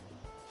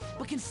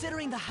 But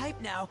considering the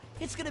hype now,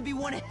 it's gonna be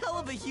one hell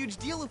of a huge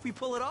deal if we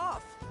pull it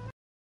off.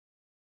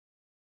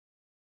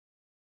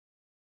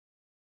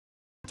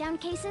 Down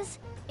cases?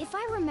 If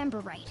I remember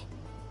right,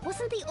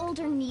 wasn't the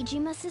older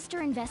Nijima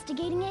sister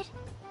investigating it?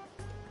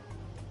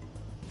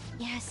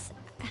 Yes,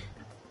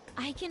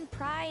 I can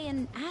pry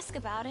and ask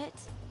about it.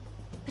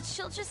 But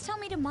she'll just tell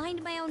me to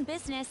mind my own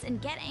business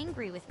and get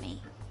angry with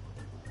me.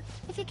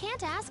 If you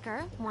can't ask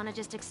her, wanna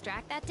just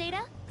extract that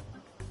data?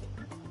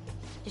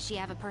 Does she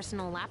have a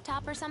personal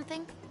laptop or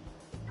something?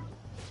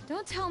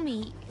 Don't tell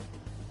me.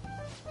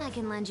 I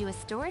can lend you a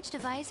storage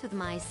device with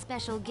my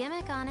special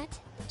gimmick on it.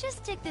 Just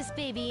stick this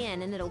baby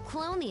in and it'll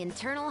clone the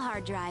internal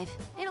hard drive.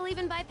 It'll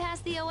even bypass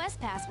the OS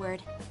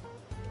password.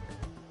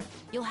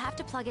 You'll have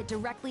to plug it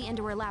directly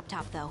into her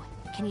laptop though.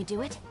 Can you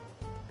do it?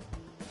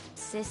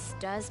 Sis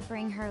does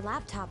bring her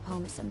laptop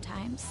home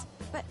sometimes,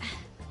 but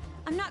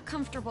I'm not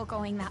comfortable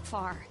going that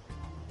far.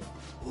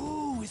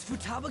 Ooh, is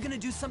Futaba gonna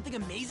do something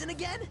amazing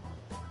again?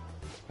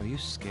 Are you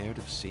scared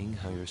of seeing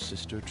how your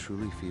sister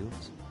truly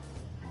feels?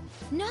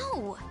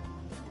 No!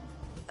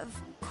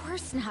 Of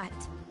course not.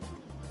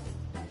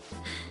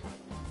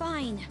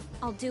 Fine,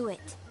 I'll do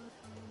it.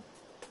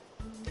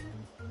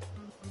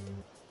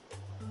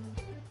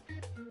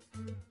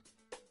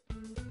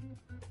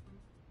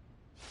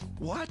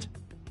 What?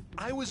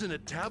 I was in a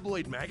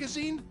tabloid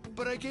magazine?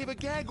 But I gave a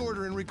gag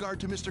order in regard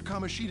to Mr.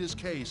 Kamoshida's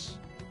case.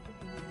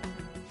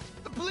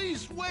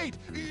 Please, wait!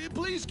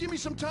 Please give me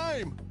some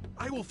time!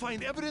 I will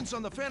find evidence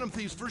on the Phantom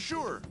Thieves for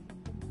sure.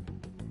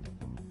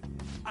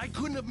 I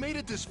couldn't have made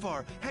it this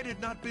far had it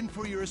not been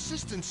for your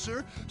assistance,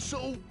 sir.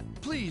 So,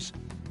 please,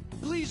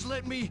 please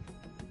let me...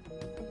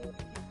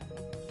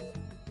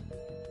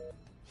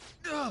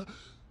 No!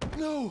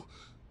 No!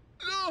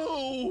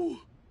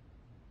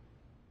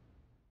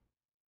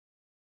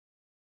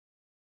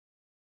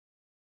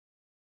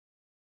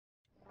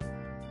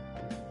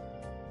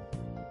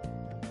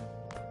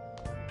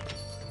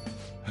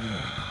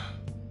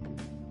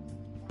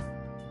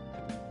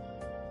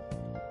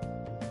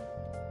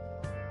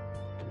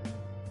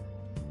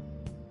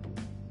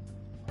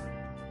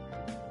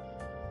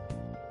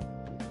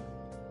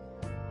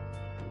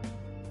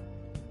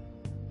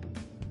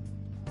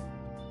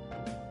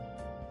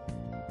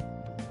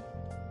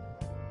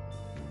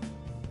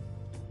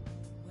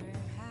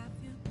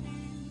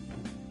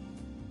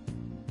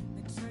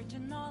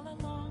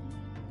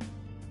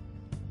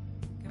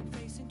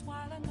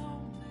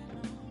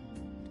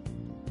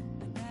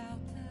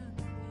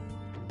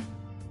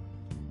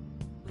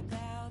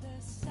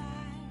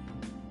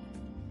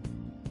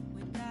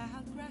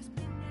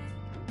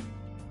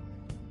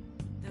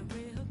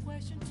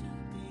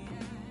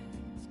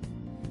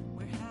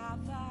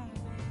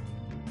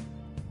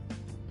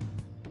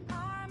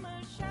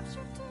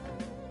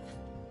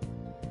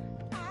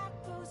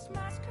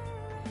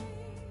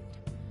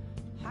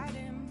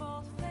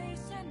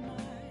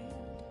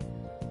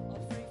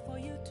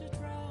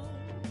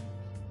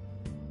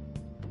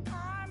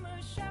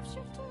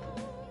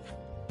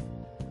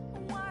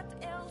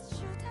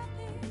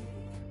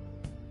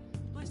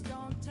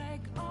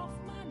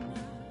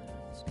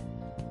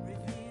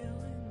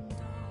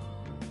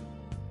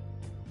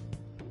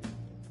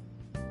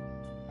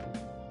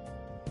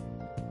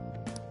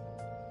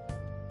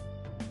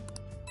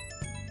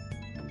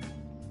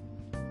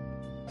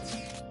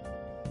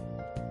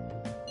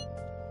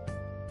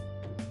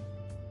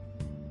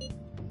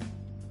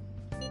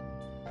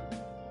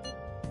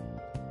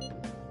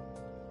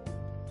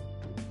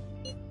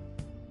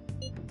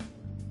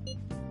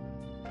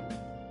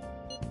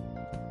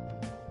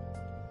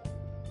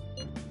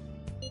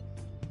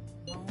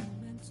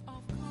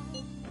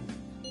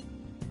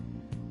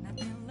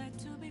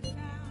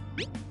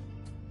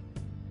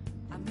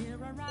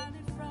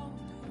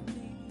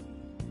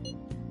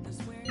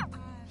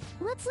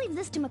 Let's leave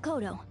this to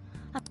Makoto.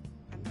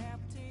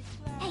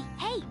 Hey,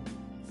 hey!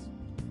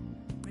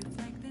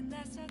 Reflecting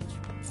that's a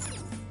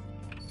truth.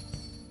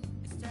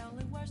 It's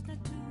telling words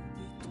not to be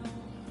told.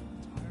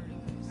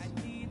 I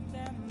need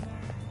them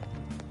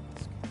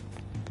mask.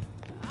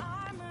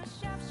 I'm a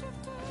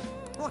shapeshifter.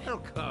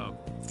 Welcome.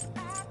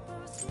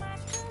 Apples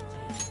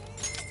masquerade.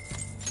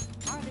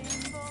 Art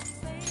in both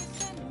space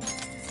and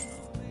mind.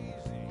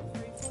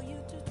 Free for you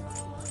to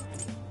draw.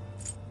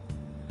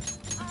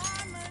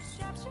 I'm a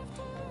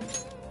shapeshifter.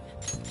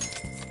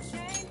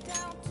 Chained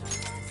down to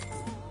my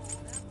soul.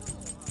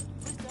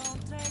 Please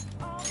don't take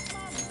off my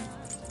mind.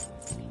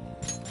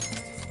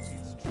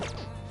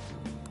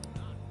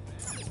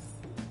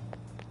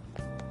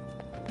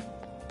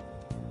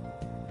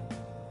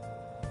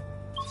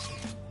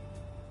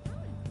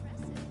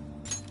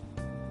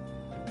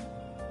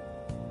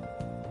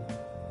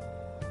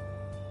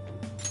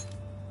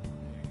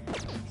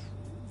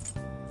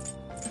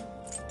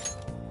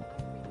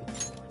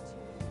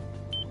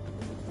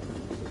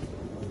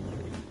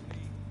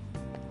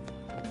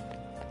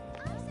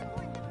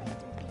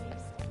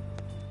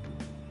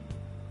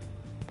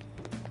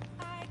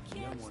 I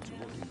can't Young ones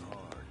are working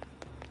hard.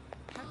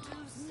 have to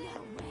sit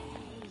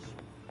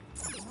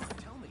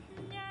Tell me.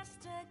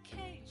 just a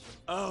cage.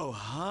 Oh,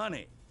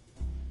 honey.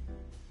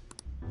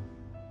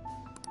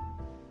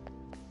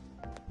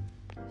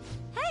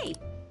 Hey!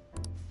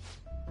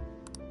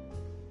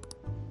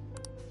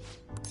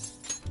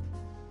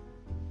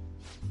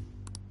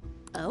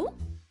 Oh?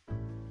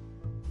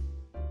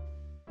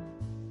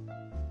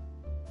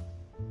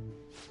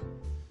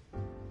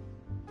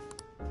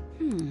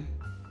 Hmm.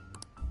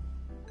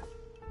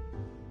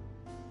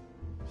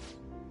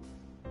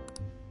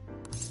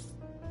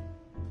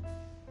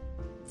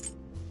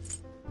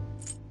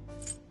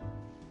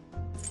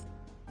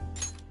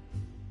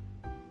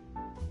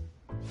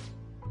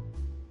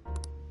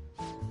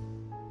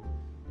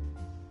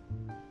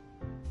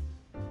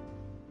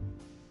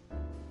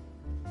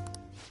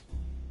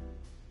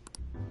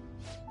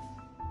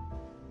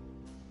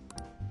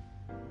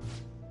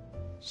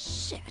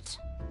 Shit.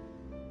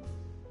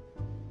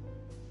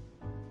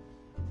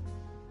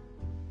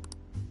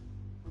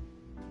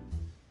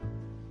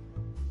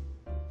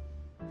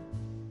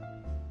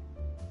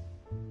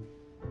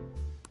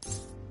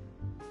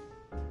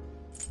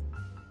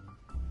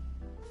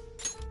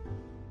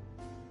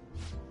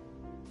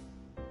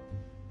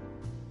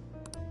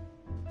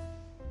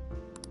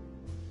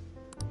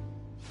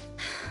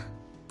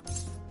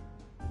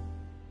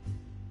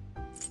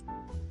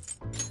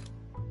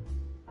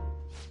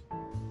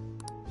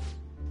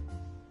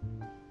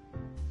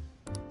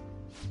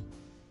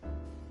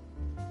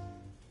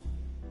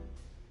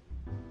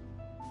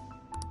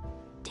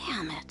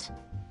 Damn it.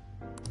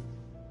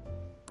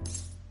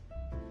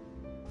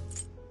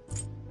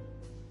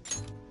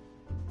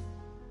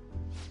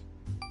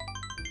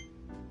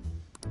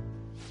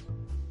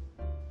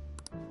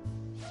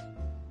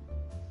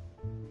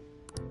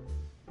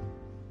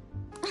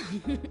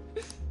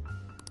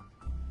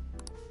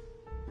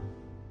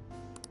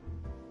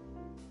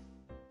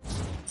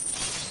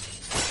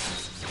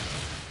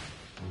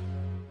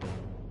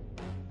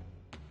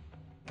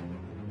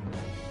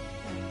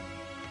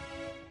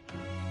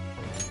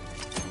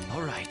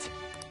 All right.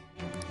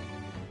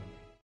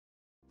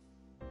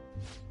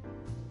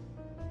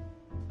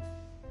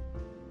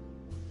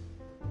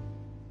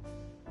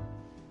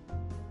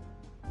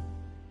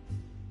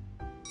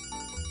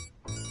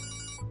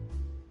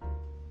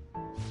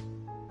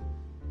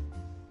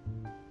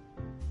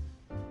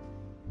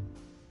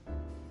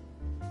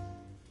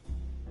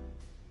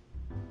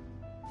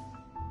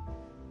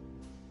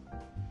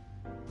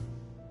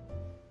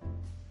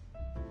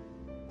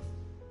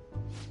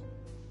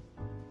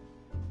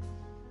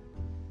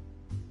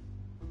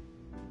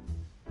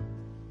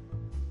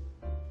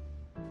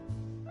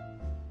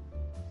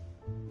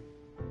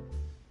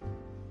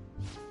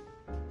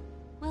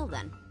 Well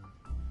then.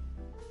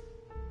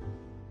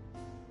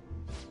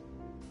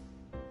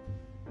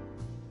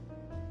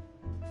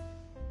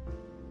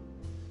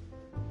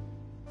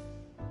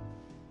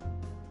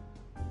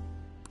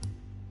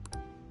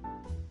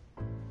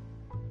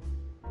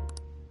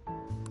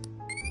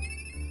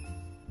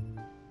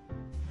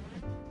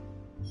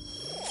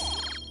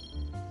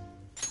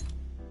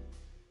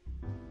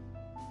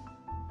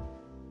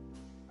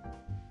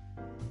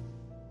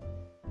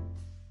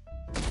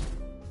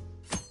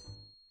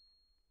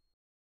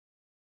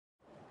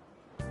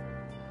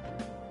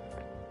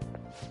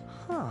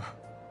 Huh.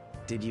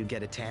 Did you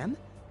get a tan?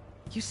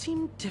 You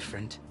seem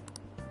different.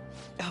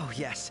 Oh,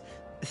 yes.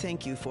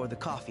 Thank you for the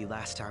coffee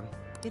last time.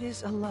 It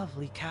is a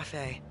lovely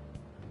cafe.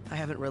 I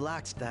haven't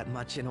relaxed that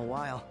much in a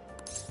while.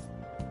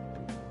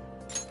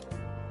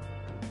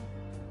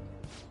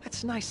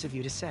 That's nice of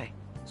you to say.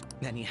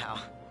 Anyhow,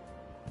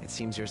 it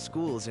seems your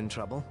school's in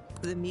trouble.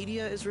 The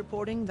media is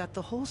reporting that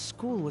the whole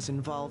school was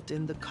involved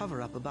in the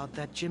cover-up about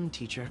that gym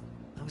teacher.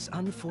 Those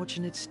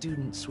unfortunate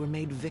students were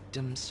made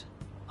victims.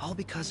 All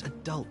because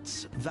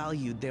adults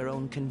valued their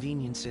own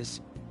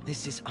conveniences.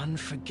 This is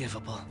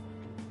unforgivable.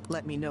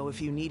 Let me know if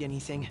you need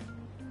anything.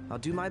 I'll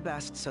do my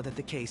best so that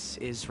the case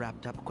is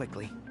wrapped up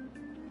quickly.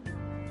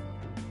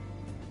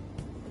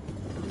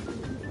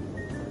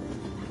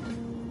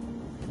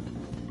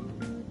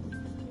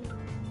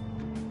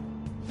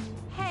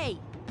 Hey!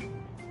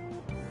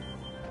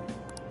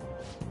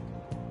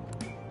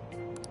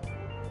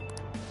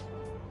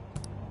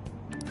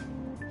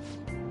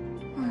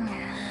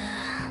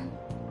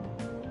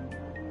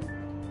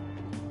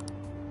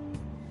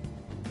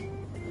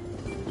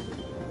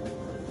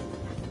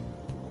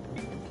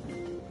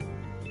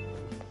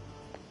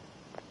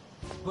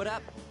 What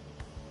up?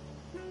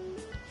 You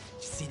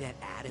see that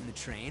ad in the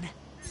train?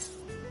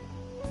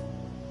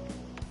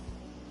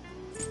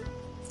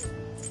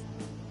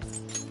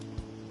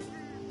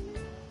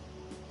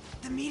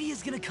 The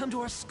media's gonna come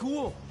to our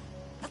school.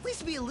 At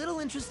least be a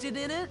little interested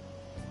in it.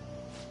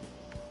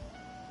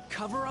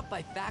 Cover up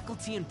by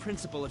faculty and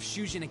principal of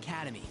Shujin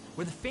Academy,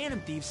 where the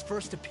Phantom Thieves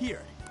first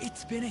appeared.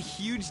 It's been a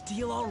huge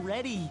deal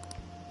already.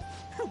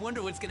 I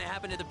wonder what's gonna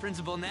happen to the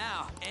principal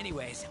now.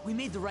 Anyways, we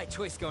made the right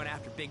choice going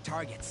after big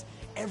targets.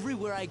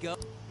 Everywhere I go...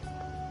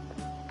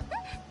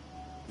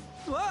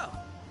 Whoa!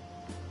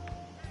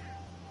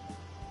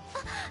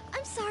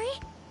 I'm sorry.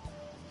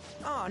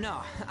 Oh,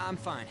 no, I'm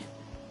fine.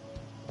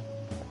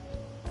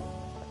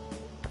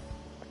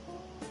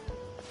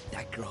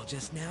 That girl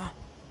just now,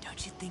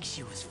 don't you think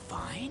she was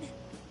fine?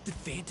 The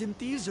Phantom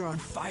Thieves are on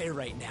fire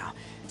right now,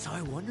 so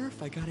I wonder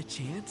if I got a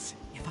chance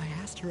if I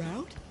asked her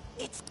out?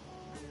 It's...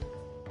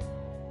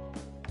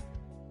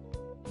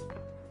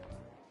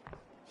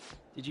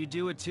 Did you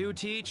do it too,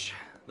 Teach?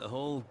 The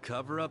whole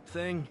cover-up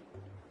thing?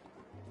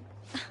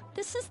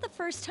 This is the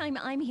first time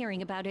I'm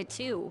hearing about it,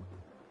 too.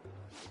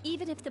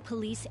 Even if the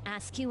police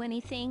ask you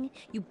anything,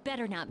 you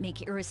better not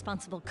make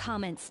irresponsible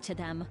comments to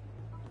them.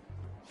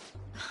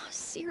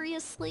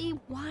 Seriously,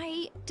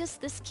 why does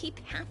this keep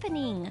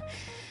happening?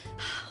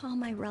 All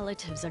my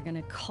relatives are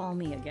gonna call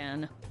me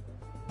again.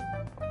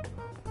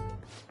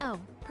 Oh,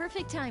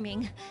 perfect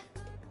timing.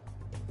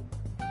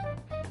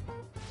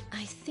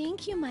 I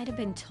think you might have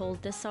been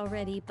told this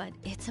already, but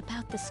it's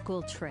about the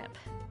school trip.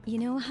 You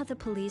know how the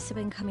police have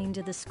been coming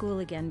to the school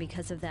again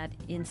because of that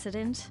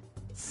incident?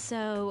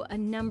 So, a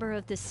number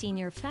of the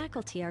senior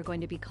faculty are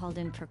going to be called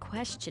in for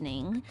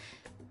questioning,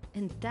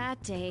 and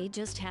that day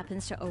just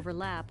happens to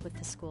overlap with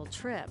the school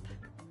trip.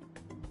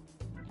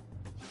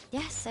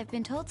 Yes, I've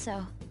been told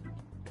so.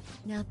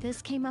 Now,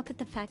 this came up at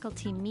the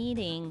faculty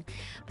meeting,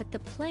 but the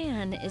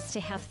plan is to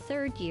have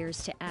third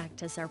years to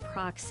act as our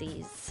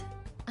proxies.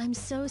 I'm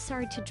so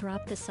sorry to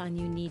drop this on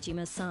you,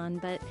 Nijima-san,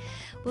 but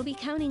we'll be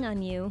counting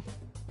on you.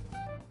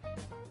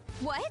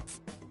 What?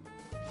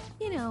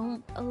 You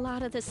know, a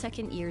lot of the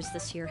second years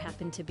this year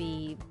happen to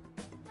be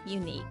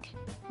unique.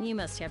 You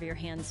must have your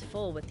hands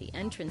full with the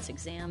entrance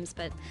exams,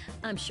 but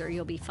I'm sure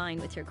you'll be fine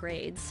with your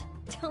grades.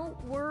 Don't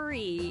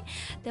worry.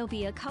 There'll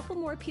be a couple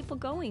more people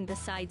going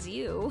besides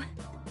you.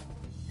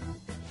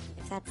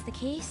 If that's the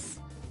case,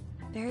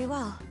 very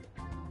well.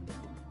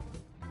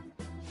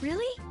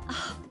 Really?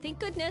 Oh, thank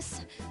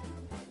goodness.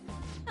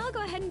 I'll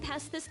go ahead and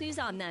pass this news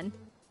on then.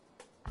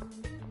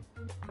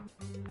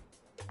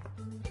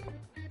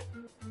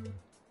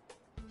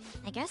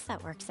 I guess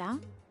that works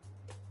out.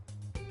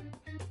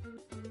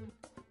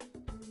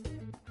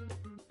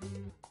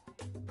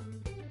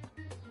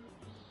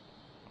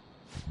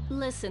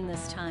 Listen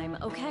this time,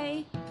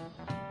 okay?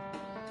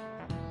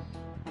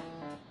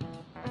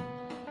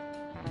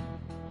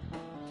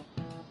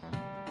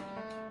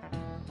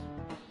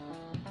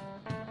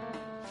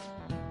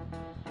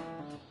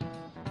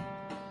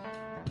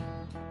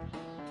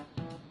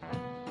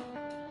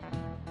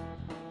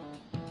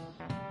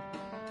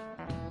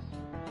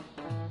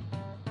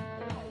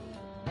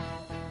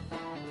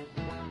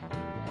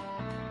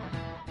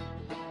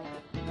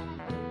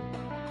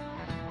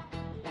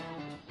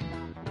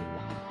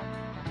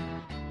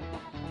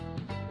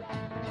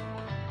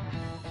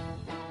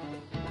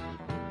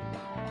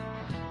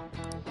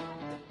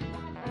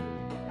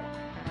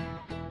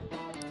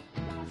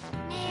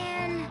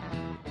 Man.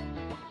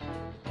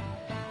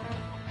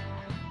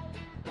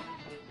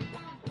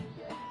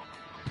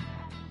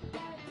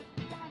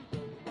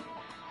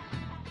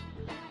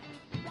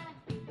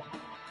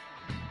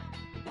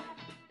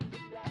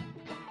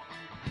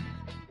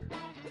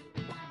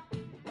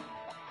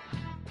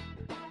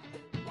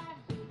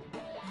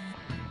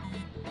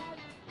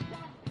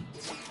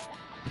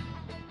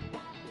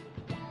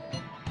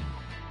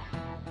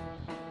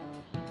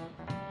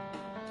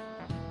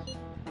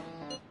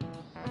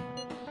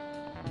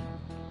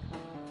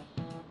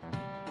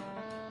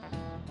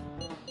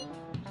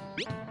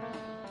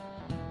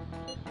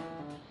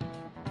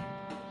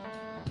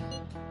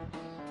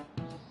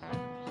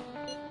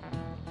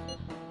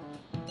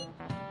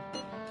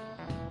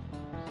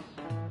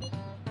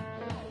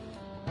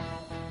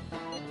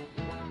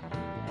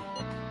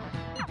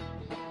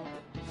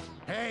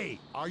 Hey,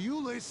 are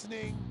you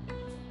listening?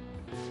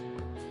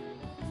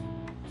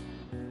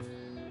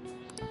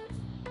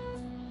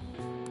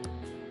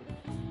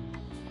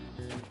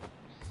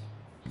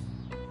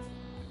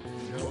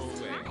 No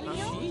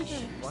way.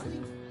 What?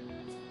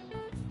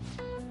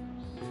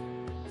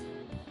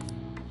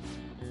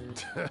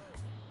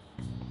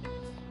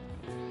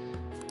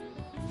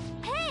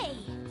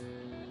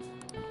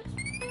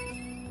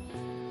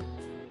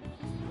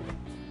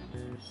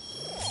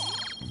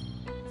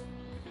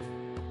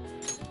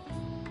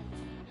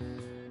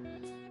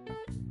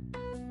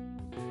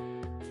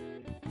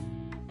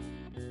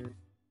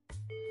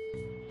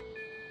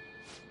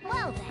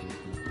 Well then.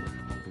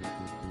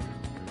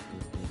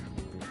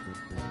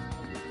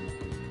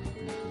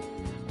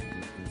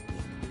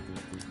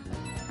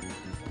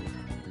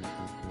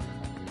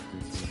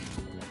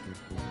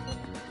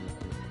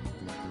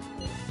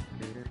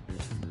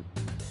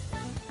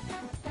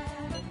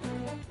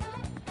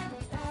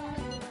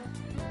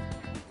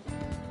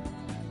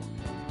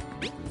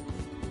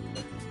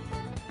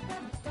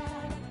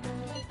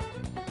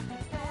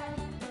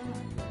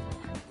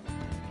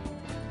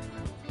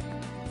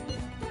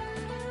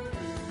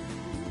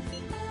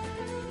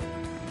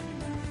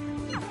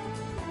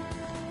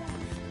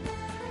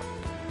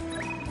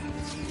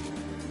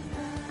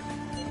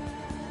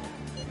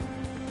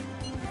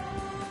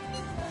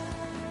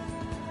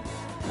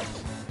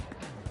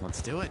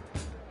 Let's do it.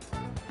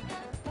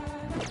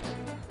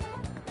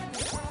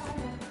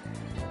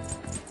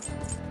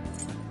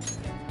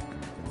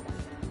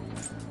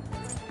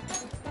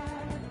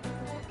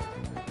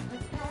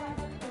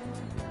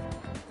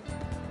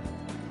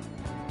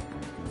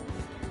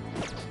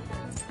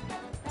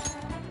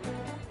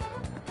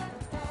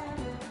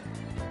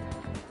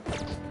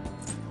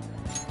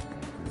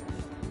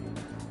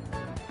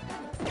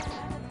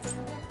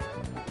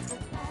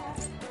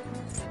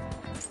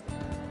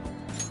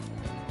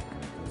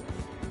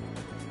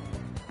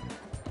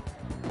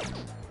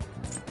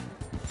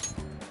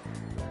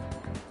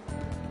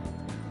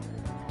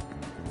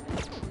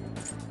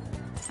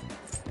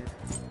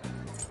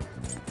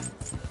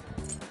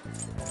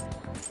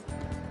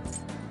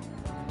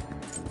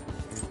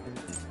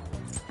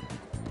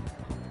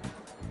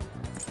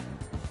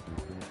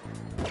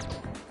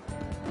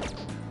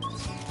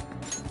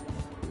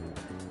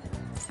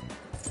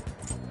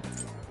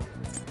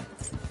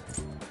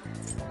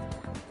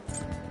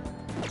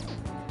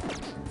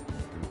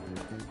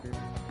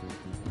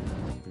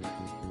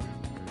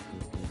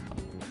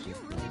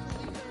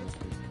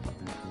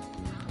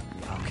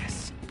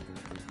 Focus.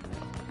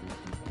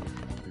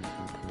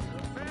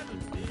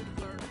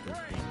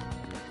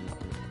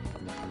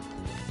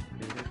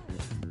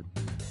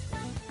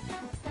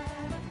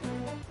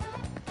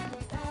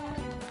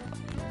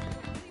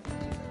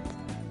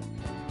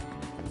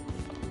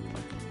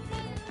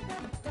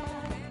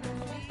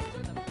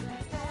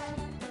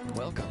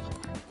 Welcome.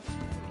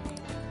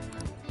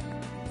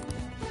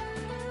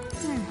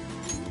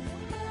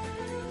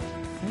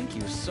 Thank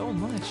you so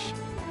much.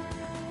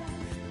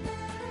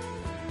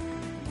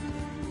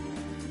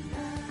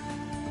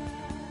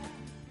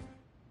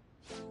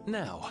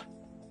 Now.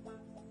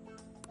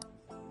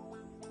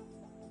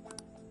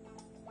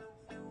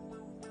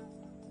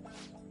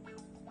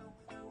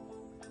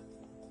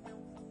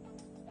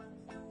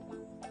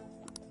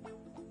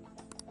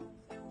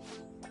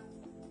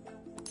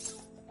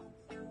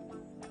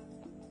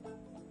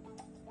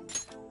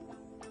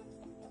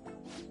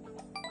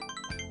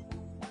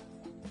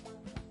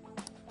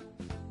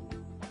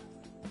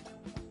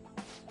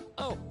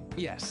 Oh,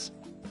 yes.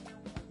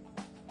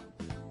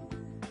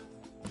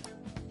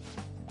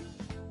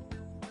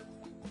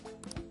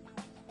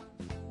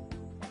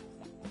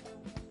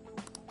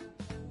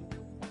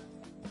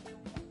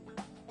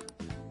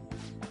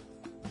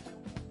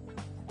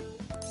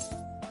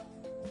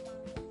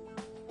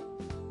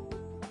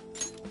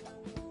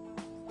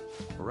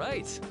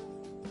 Right.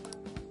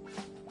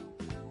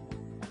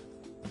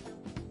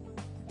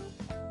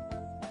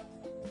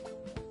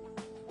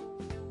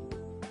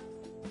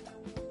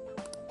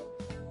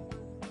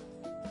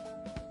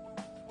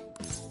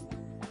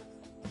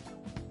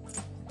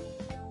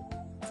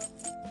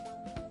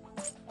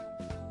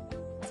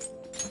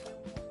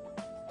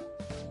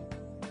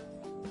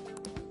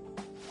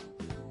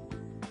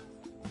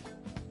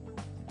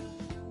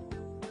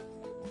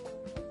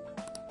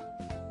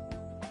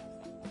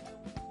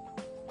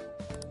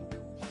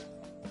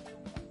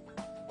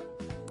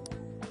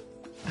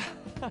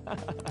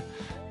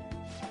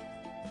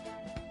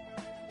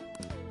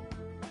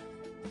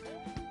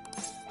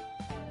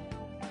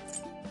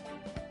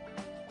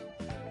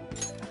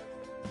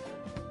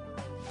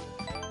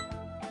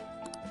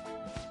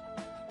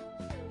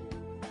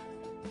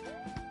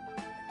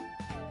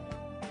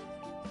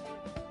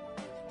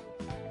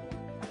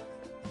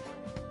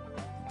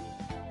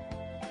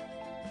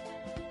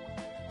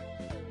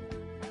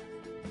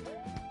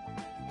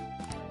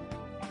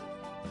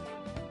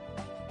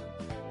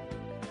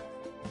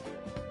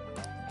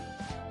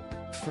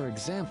 For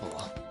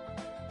example...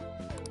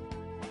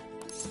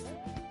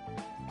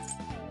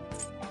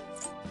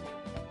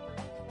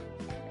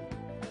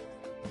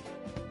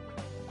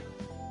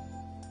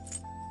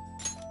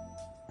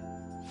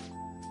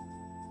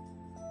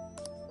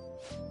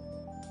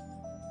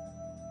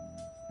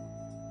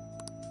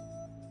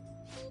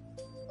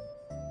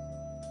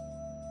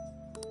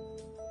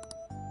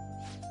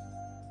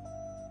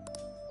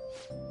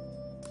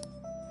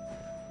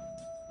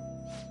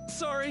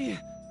 Sorry!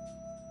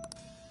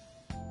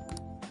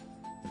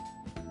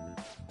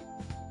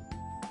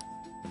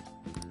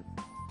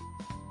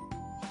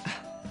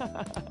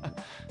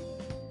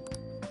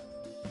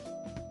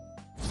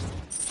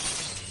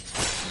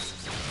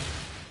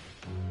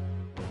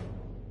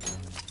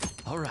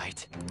 All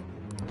right.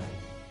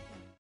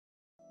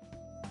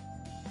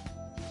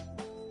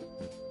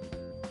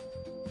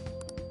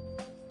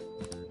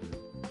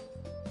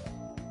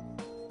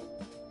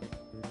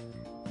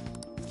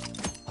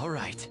 All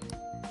right.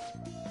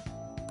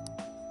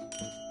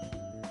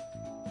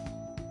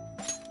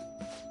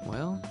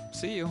 Well,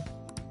 see you.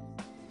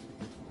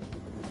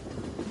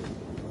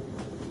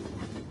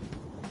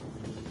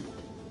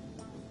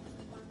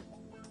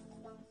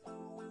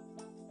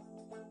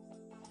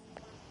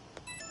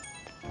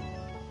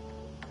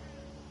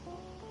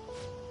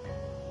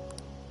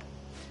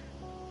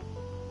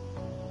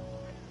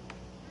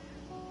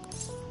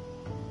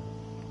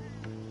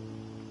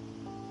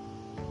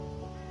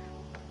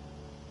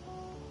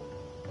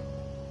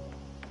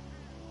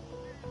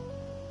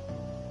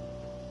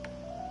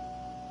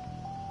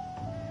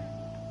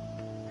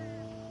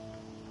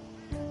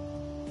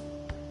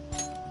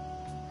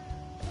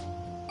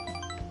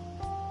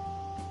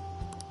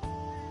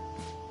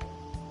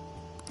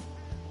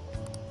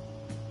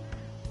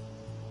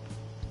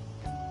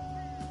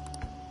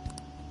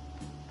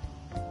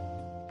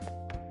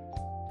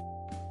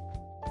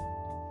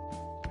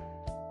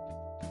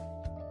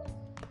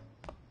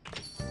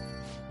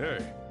 Hey.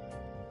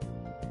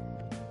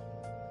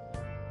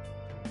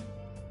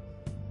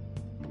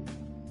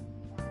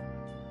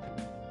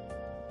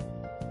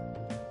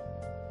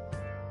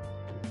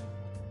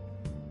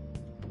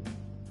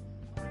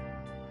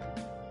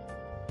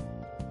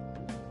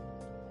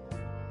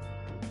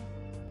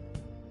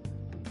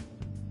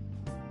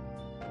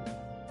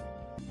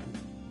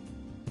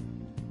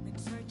 Been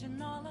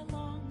searching all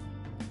along,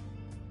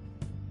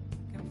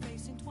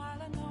 confessing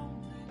twilight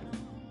on and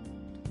on,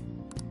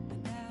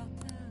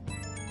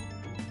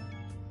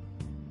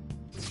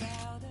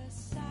 without a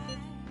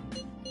sign,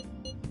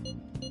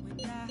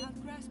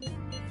 without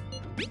grasping it.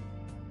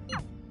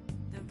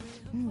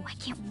 Ooh, I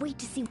can't wait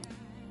to see.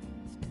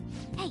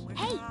 Hey,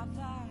 hey!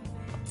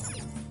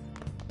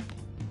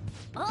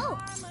 Oh!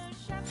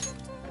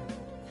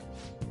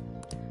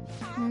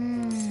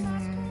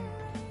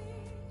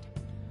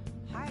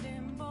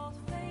 Hiding both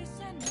face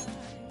and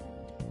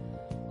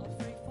mind,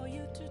 afraid for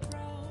you to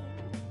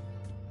drown.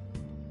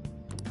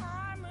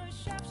 I'm a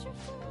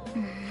shapeshifter.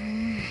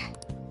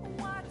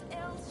 What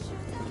else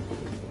should I be?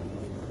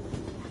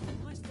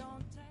 Please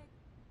don't take.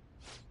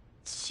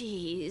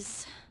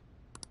 Jeez.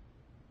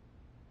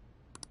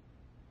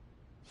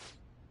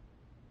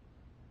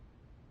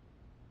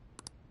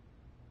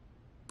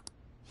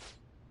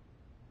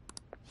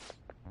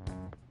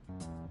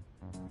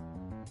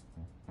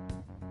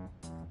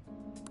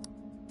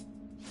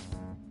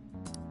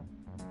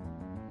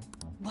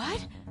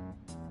 What?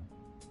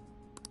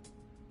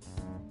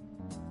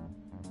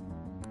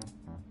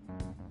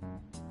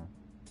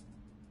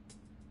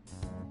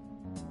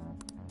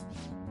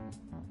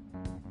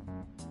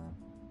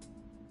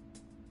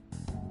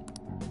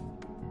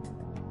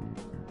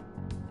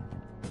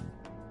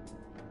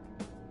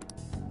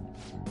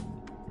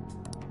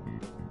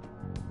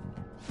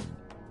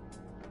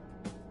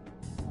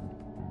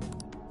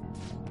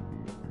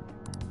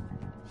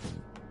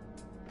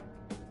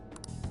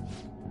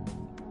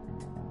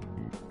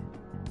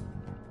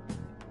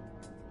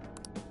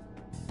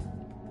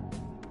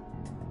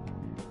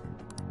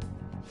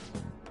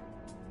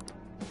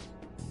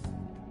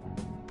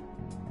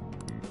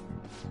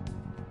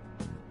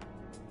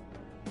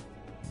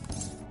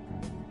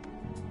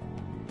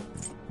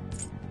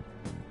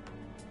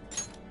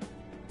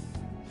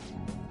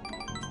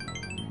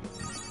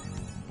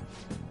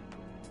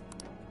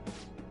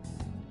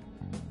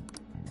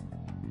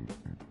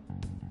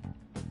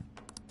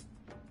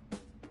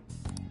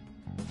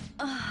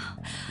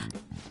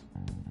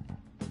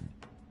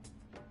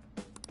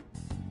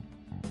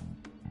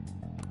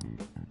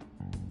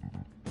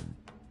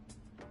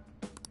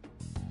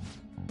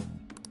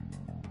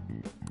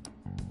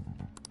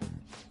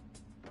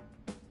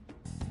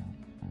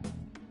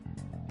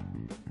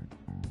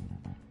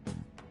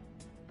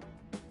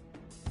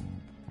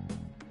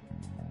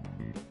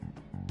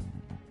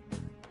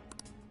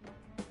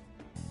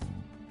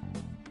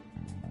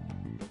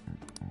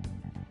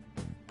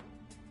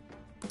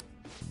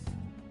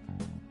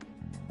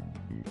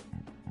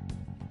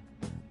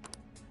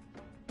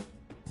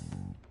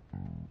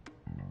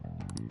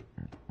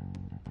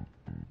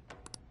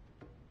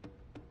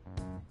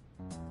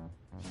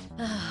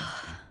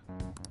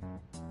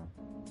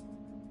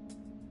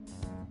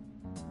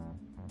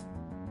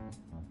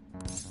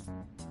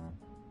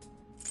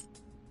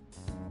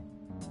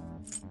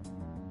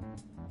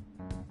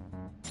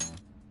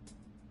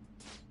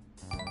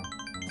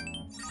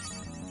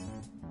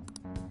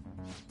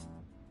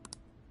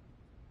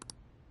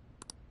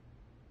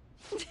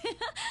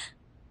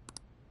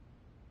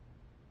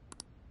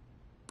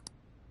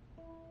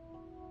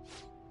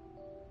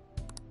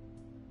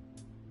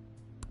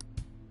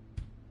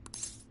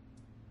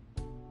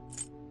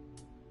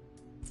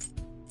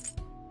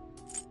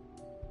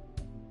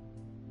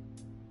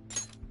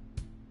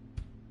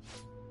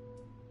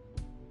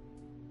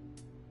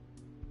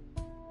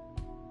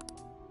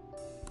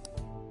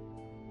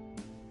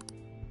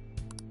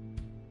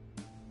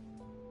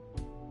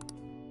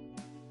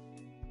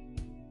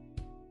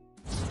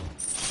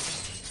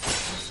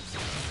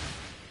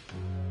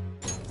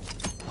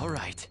 All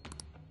right.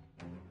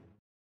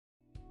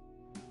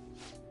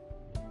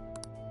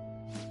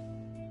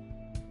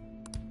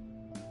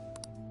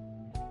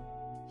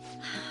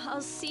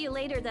 I'll see you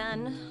later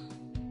then.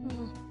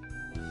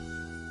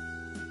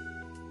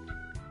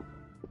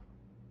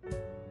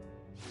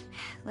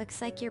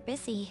 Looks like you're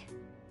busy.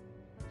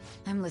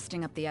 I'm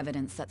listing up the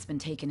evidence that's been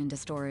taken into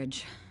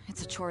storage.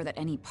 It's a chore that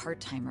any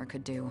part-timer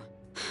could do.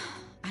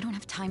 I don't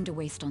have time to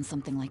waste on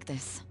something like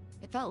this.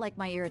 It felt like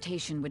my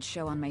irritation would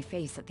show on my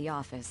face at the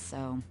office,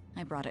 so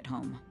I brought it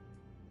home.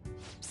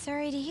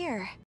 Sorry to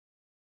hear.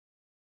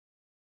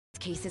 This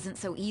case isn't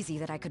so easy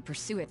that I could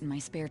pursue it in my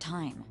spare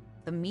time.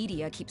 The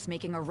media keeps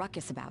making a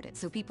ruckus about it,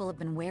 so people have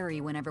been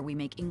wary whenever we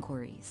make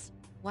inquiries.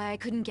 Why I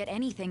couldn't get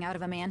anything out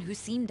of a man who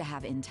seemed to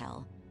have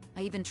intel.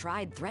 I even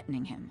tried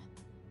threatening him.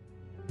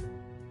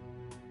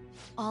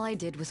 All I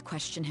did was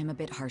question him a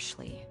bit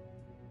harshly.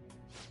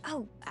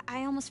 Oh,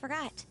 I almost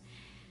forgot.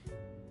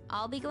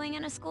 I'll be going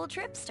on a school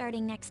trip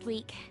starting next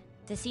week.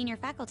 The senior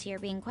faculty are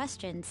being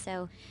questioned,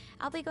 so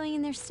I'll be going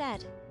in their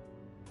stead.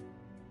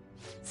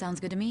 Sounds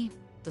good to me.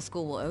 The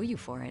school will owe you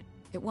for it.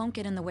 It won't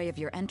get in the way of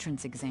your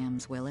entrance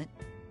exams, will it?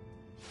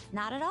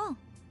 Not at all.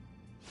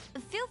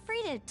 Feel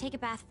free to take a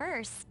bath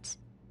first.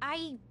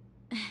 I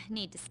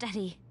need to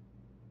study.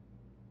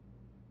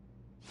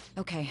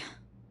 Okay.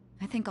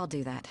 I think I'll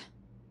do that.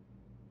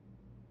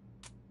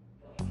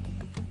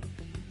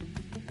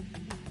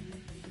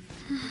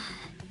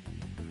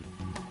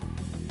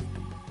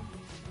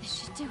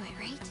 This should do it,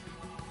 right?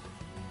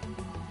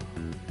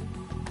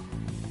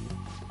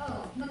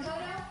 Oh,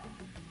 Makoto?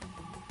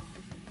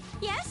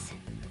 Yes?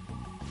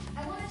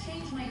 I want to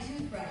change my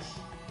toothbrush.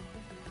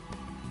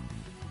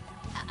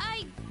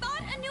 I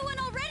bought a new one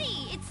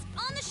already! It's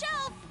on the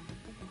shelf!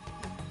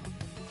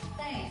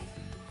 Thanks.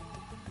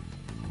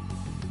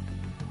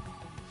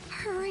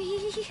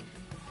 Hurry!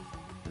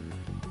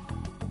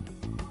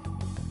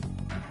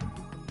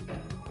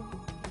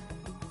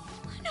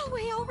 No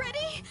way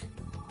already!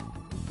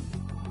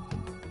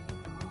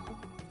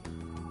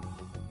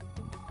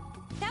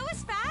 That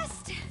was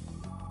fast!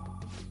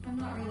 I'm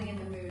not really in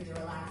the mood to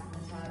relax in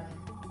the tub.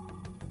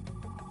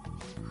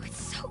 Oh,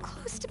 it's so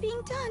close to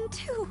being done,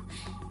 too.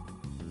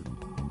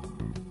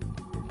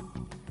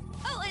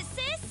 Oh,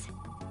 sis?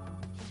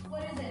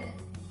 What is it?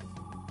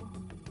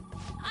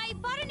 I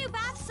bought a new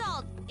bath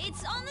salt.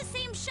 It's on the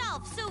same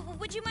shelf, so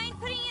would you mind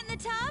putting it in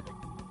the tub?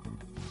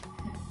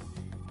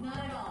 Not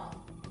at all.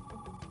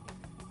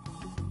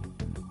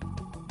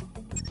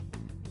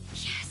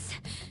 Yes!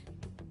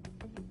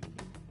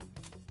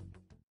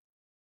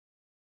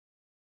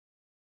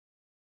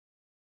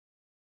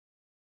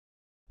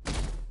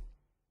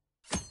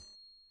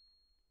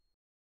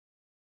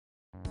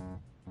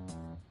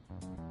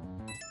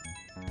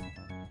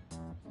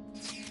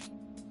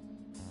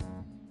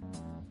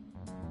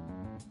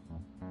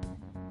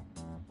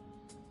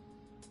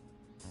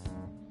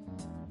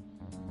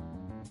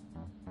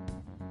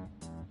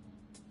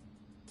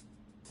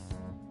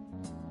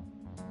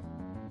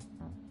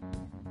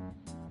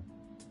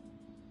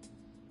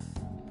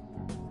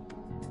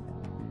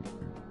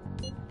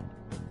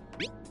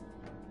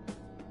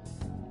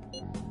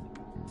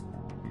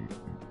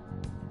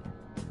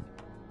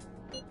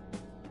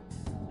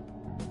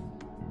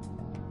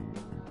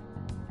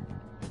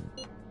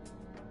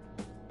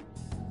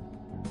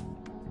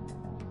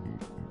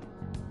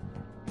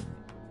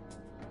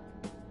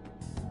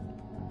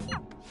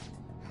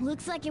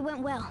 Looks like it went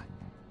well.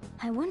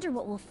 I wonder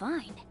what we'll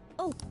find.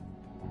 Oh!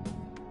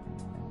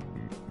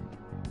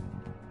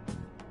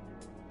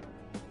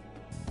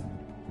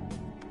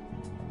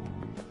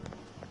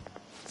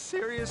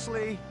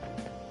 Seriously?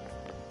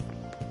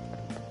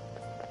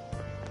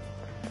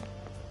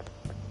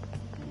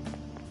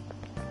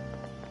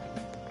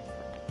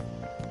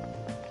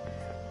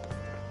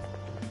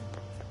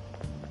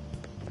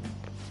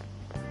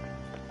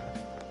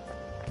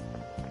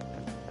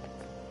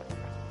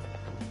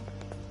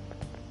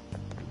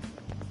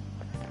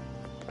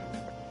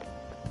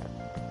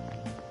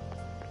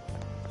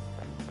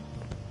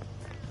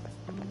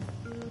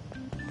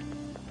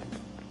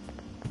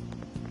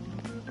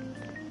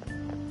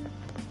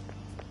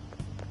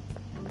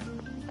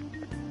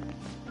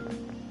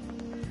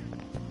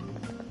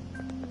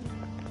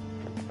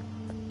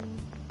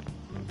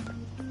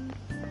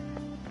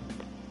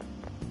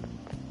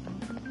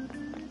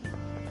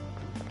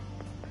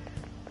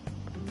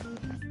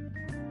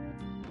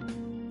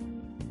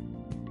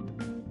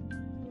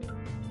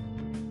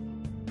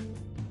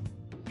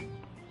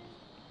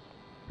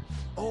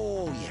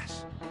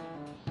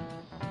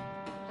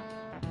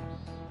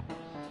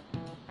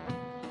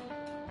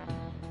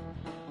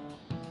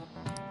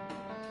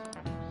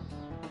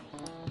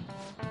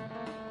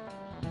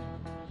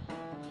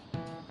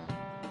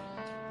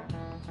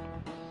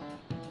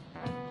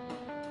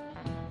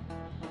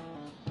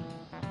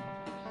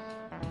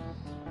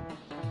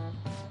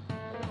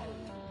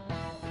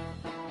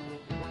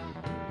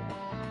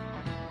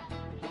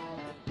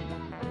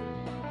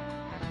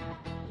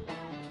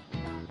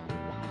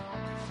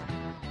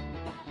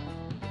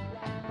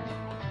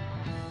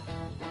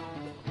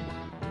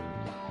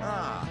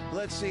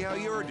 Let's see how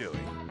you're doing.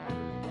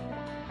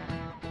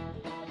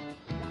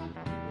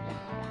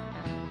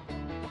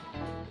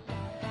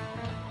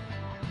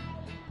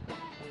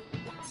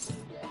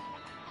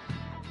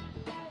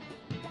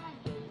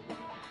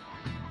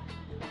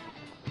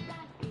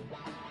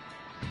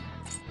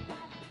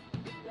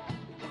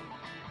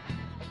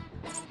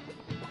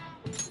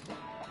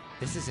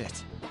 This is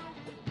it.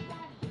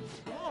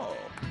 Oh,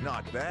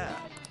 not bad.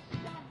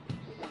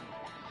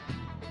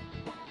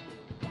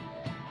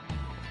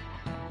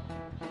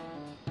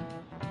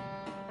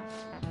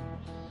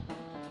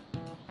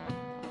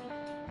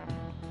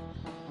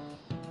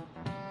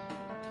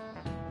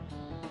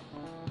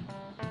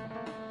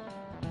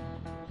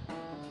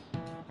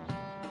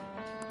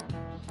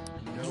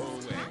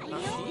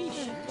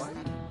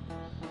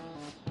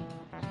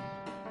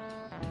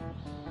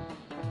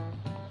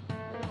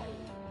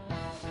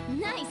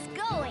 Nice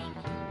going!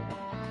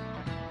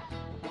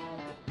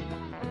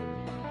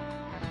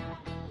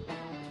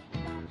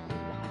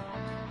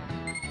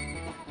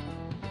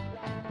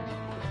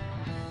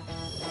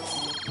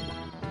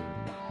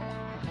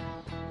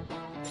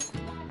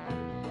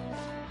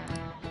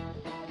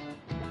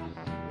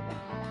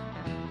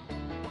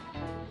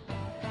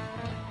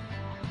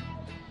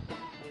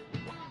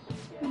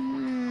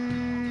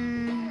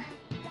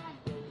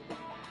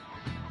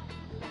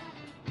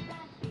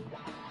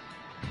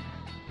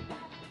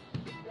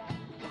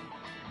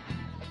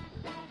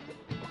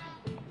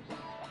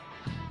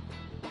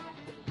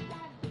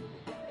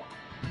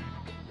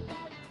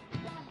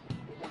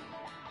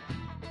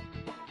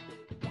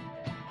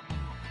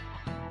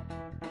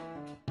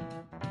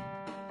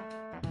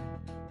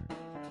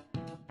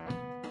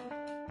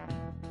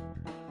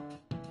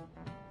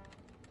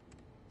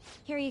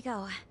 Here you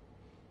go.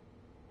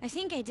 I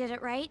think I did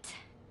it right.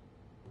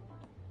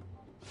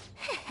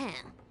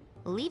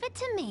 Leave it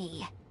to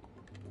me.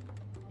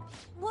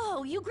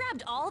 Whoa, you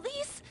grabbed all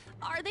these?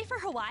 Are they for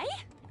Hawaii?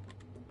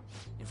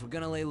 If we're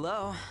gonna lay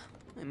low,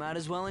 we might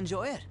as well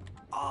enjoy it.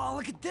 Oh,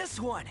 look at this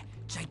one!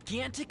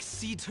 Gigantic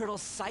sea turtle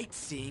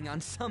sightseeing on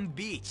some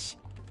beach.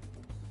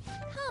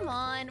 Come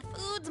on,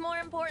 food's more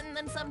important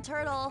than some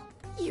turtle.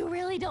 You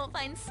really don't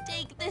find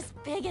steak this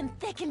big and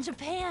thick in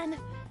Japan.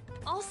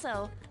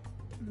 Also,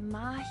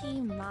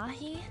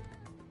 mahi-mahi?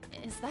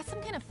 Is that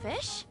some kind of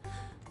fish?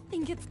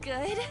 Think it's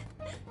good?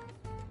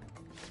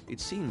 It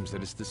seems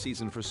that it's the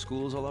season for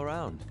schools all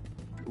around.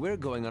 We're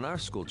going on our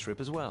school trip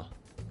as well.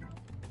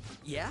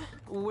 Yeah?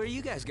 Where are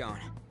you guys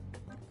going?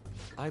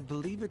 I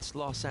believe it's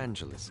Los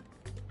Angeles.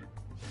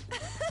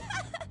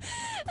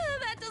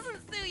 That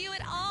doesn't suit you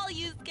at all,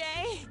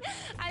 Yusuke.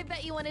 I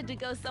bet you wanted to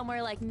go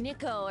somewhere like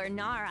Nikko or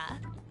Nara.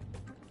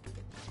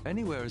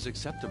 Anywhere is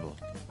acceptable.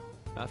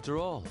 After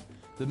all,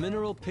 the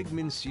mineral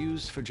pigments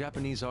used for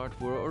Japanese art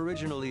were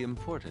originally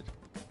imported.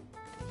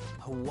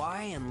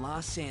 Hawaii and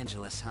Los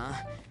Angeles, huh?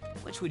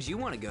 Which would you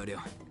want to go to?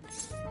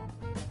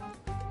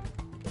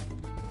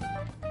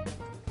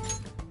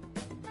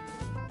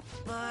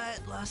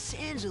 But Los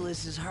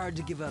Angeles is hard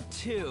to give up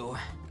too.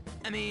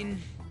 I mean,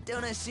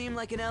 don't I seem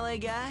like an LA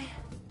guy?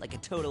 Like a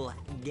total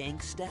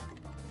gangsta?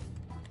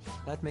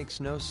 That makes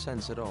no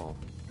sense at all.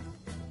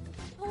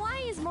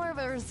 Hawaii is more of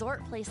a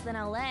resort place than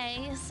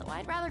LA, so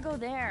I'd rather go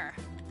there.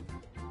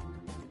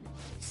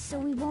 So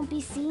we won't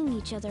be seeing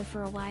each other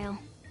for a while.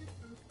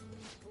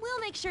 We'll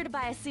make sure to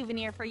buy a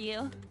souvenir for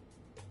you.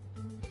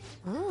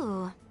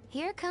 Ooh,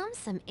 here comes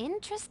some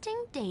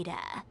interesting data.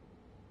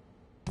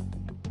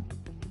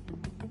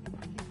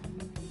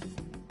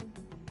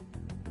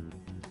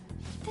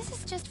 This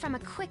is just from a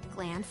quick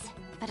glance,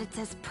 but it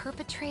says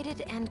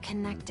perpetrated and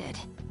connected.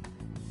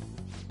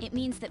 It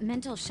means that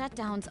mental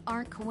shutdowns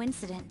aren't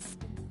coincidence.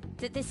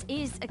 That this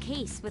is a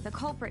case with a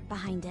culprit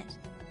behind it.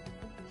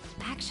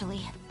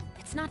 Actually,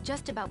 it's not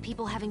just about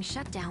people having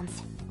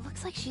shutdowns.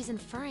 Looks like she's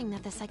inferring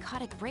that the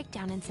psychotic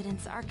breakdown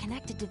incidents are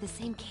connected to the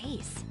same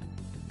case.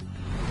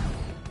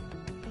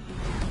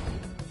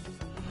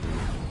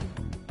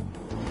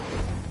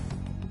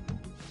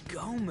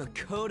 Go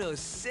Makoto,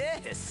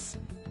 sis!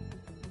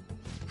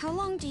 How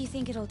long do you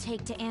think it'll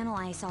take to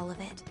analyze all of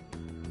it?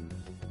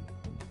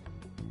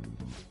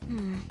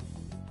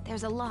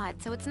 There's a lot,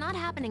 so it's not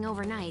happening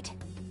overnight.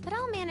 But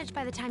I'll manage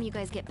by the time you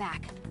guys get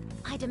back.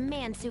 I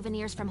demand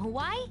souvenirs from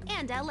Hawaii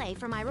and LA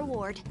for my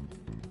reward.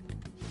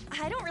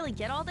 I don't really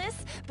get all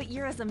this, but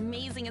you're as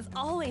amazing as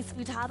always,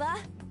 Futaba.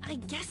 I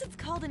guess it's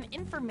called an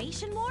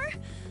information war?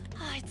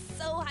 Oh, it's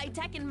so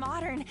high-tech and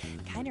modern.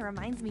 Kinda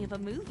reminds me of a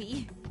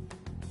movie.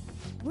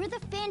 We're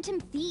the Phantom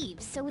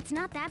Thieves, so it's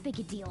not that big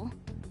a deal.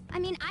 I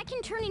mean, I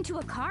can turn into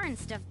a car and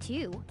stuff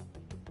too.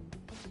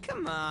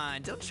 Come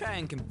on, don't try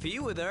and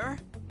compete with her.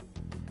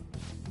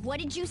 What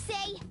did you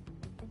say?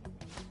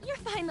 You're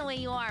fine the way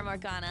you are,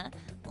 Morgana.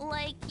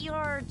 Like,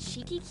 you're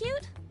cheeky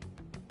cute?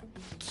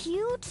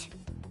 Cute?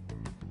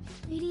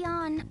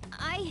 Radion,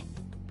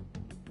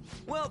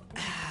 Well,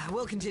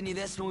 we'll continue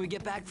this when we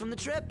get back from the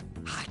trip.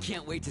 I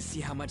can't wait to see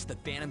how much the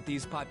Phantom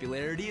Thieves'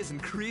 popularity is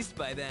increased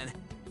by then.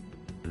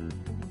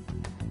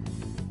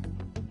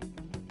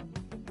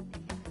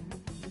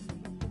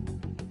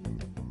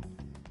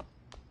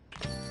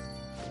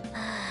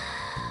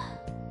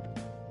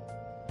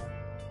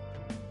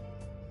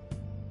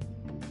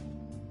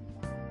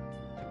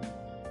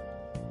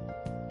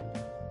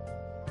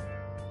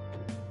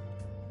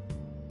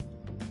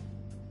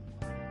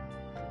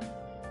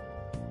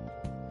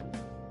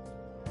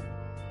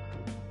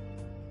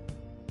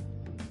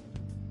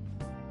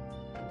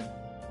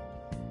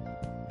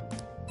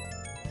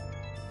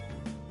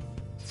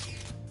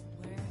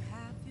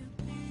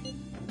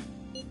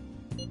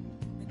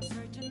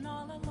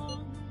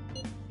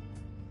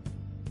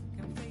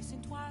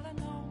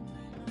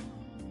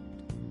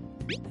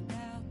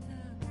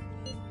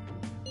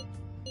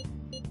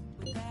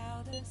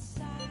 Without a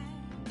sign,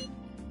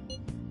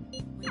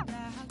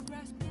 without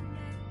grasping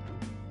it,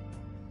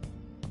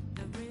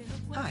 the real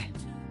Hi. question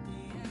to be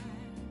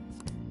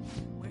asked,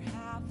 where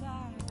have I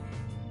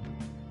been?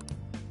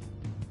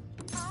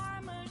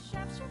 I'm a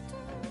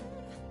sharpshooter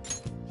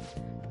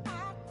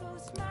at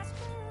close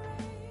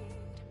masquerade,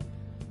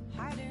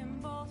 hiding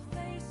both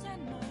face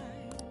and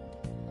mind,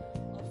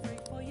 all free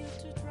for you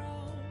to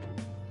draw.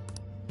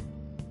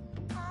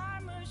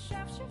 I'm a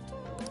sharpshooter.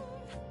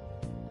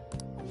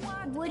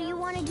 What do you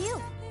want to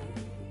do?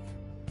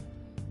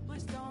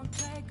 Please don't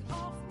take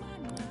off my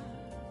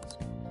mask,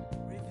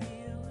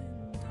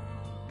 revealing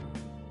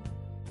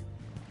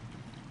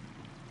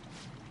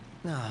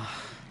Ah.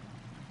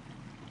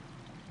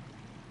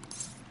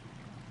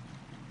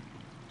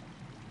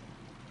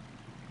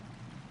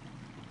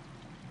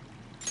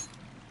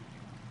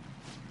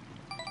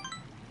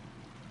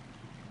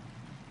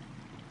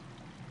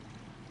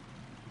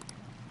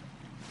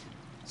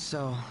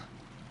 So...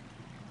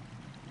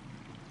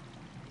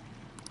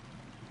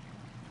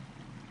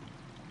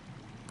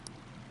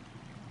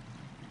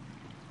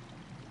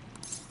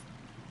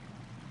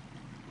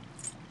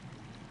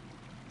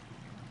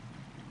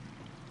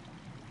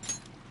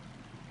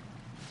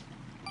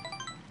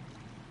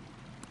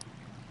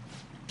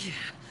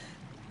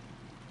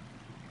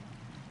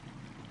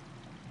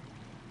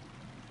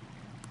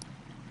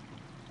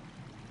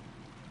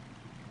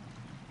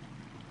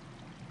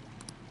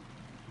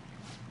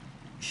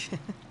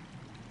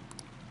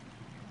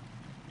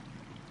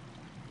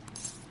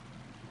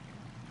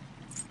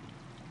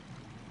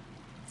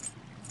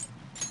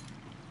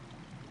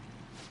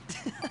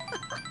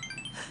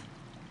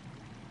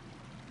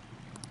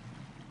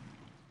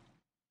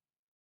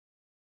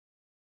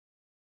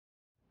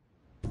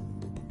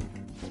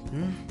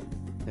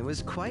 It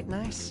was quite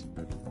nice.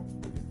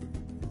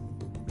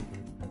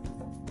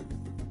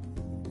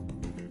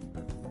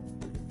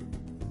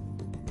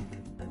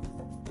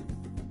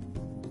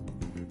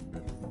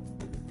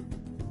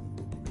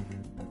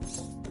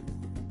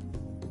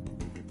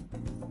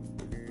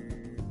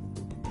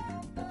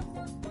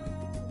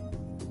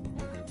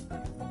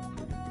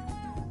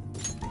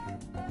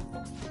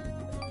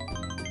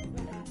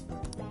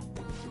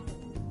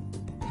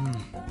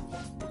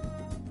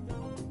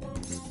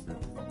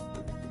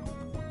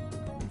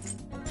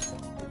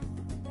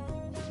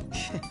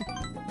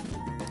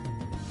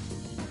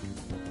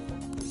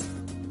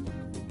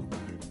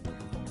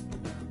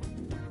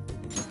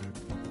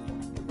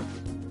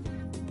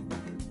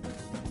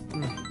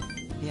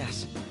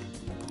 Yes.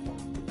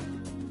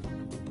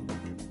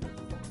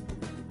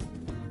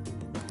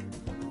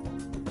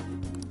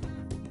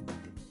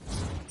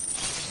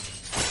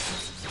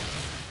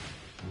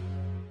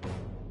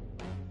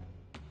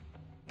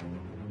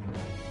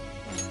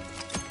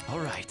 All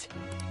right.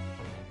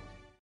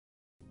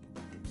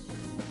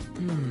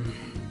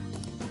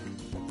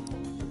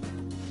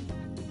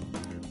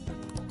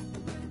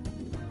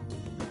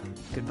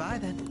 Goodbye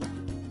then.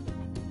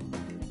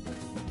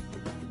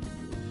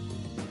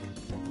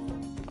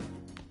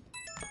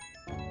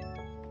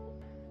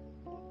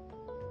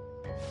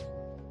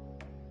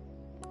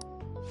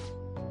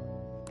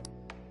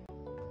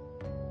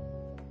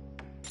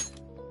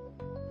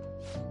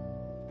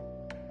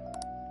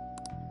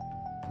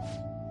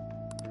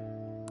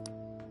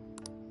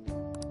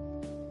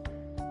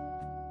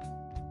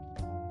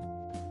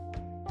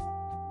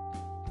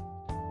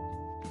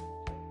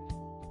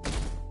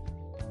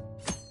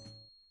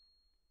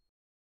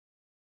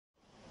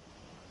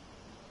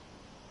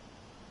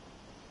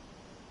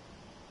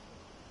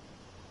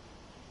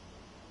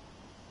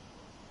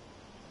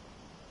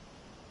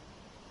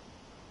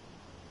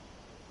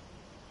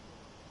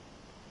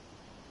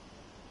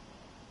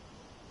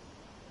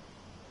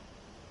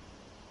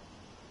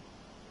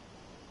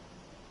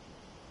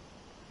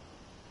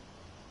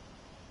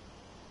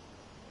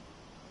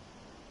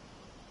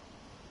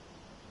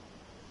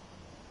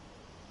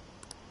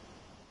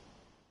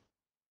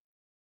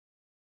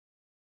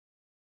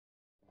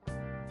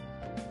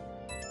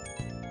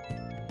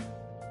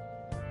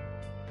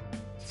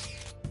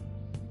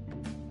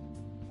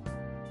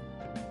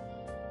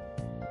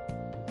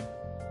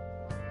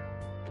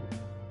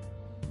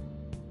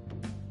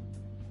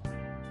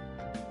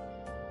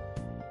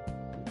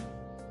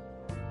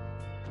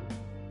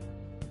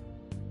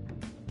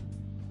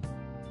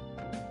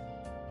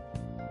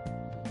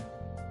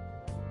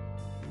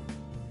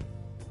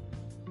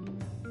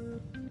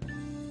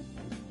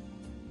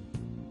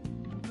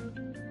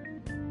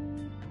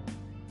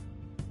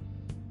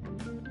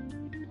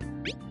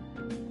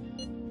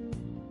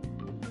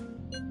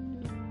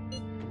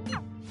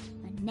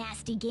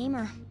 Nasty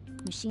gamer.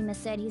 Mishima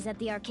said he's at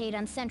the arcade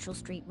on Central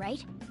Street,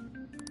 right?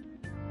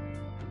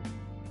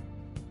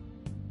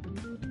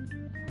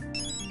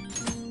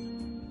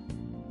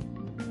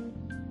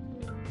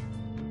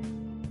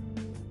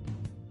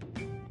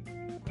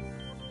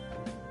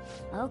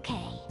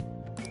 Okay.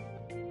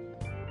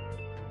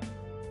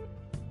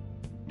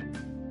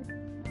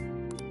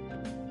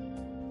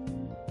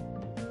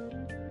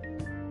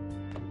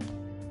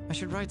 I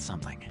should write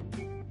something.